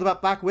get spoiled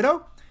about Black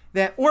Widow,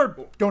 or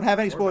don't have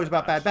any spoilers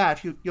about Bad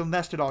Batch, you'll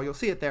nest it all, you'll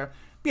see it there.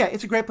 But yeah,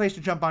 it's a great place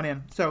to jump on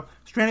in. So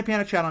Stranded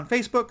Panda Chat on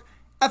Facebook,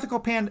 Ethical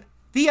Panda,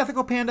 The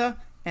Ethical Panda,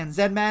 and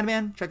Zed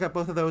Madman. Check out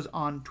both of those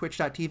on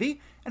twitch.tv.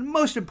 And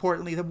most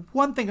importantly, the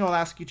one thing I'll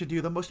ask you to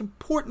do, the most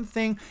important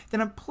thing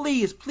that I'm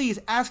please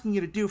asking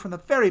you to do from the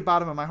very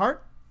bottom of my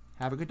heart,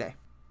 have a good day.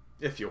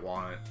 If you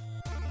want.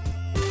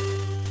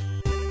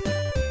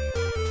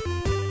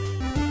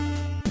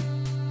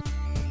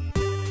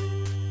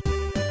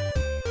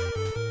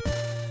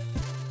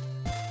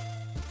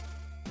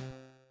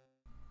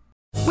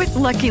 With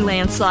Lucky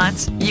Land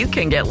Slots, you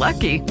can get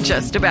lucky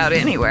just about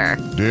anywhere.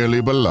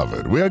 Dearly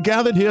beloved, we are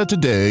gathered here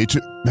today to...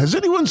 Has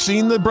anyone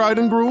seen the bride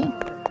and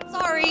groom?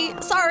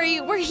 Sorry,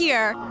 we're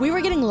here. We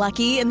were getting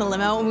lucky in the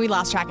limo and we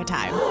lost track of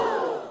time.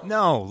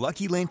 No,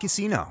 Lucky Land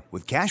Casino,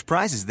 with cash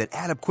prizes that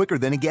add up quicker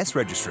than a guest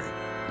registry.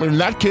 In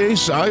that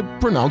case, I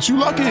pronounce you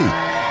lucky.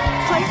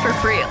 Play for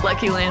free at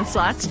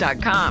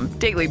LuckyLandSlots.com.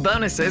 Daily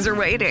bonuses are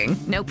waiting.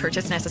 No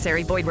purchase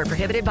necessary. Void where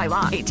prohibited by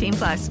law.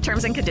 18+.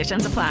 Terms and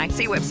conditions apply.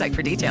 See website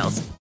for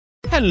details.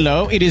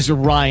 Hello, it is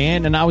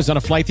Ryan, and I was on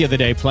a flight the other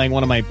day playing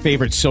one of my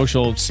favorite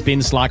social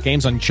spin slot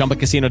games on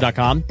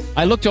ChumbaCasino.com.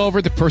 I looked over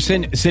at the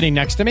person sitting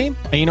next to me,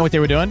 and you know what they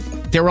were doing?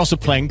 They were also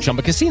playing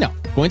Chumba Casino.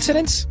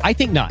 Coincidence? I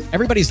think not.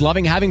 Everybody's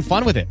loving having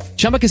fun with it.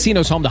 Chumba Casino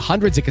is home to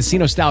hundreds of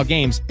casino-style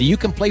games that you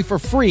can play for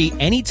free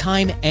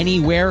anytime,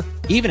 anywhere,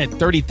 even at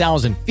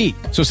 30,000 feet.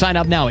 So sign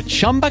up now at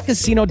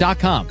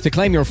ChumbaCasino.com to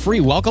claim your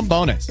free welcome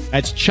bonus.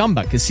 That's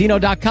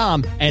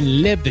ChumbaCasino.com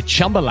and live the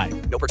Chumba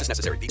life. No purchase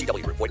necessary.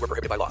 VGW. Void where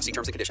prohibited by law. See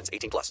terms and conditions.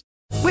 18+.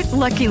 With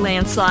Lucky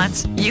Land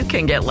Slots, you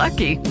can get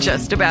lucky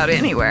just about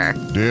anywhere.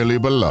 Dearly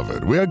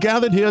beloved, we are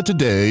gathered here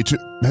today to...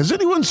 Has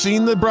anyone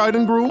seen the bride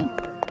and groom?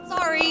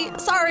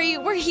 Sorry,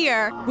 we're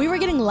here. We were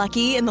getting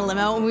lucky in the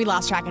limo and we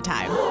lost track of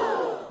time.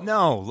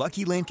 No,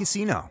 Lucky Land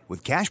Casino,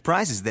 with cash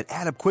prizes that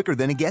add up quicker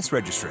than a guest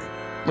registry.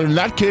 In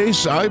that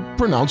case, I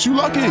pronounce you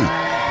lucky.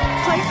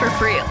 Play for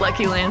free at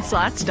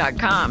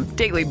LuckyLandSlots.com.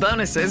 Daily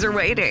bonuses are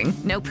waiting.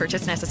 No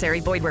purchase necessary.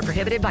 Void where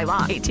prohibited by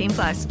law.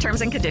 18+.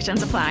 Terms and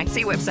conditions apply.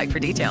 See website for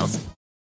details.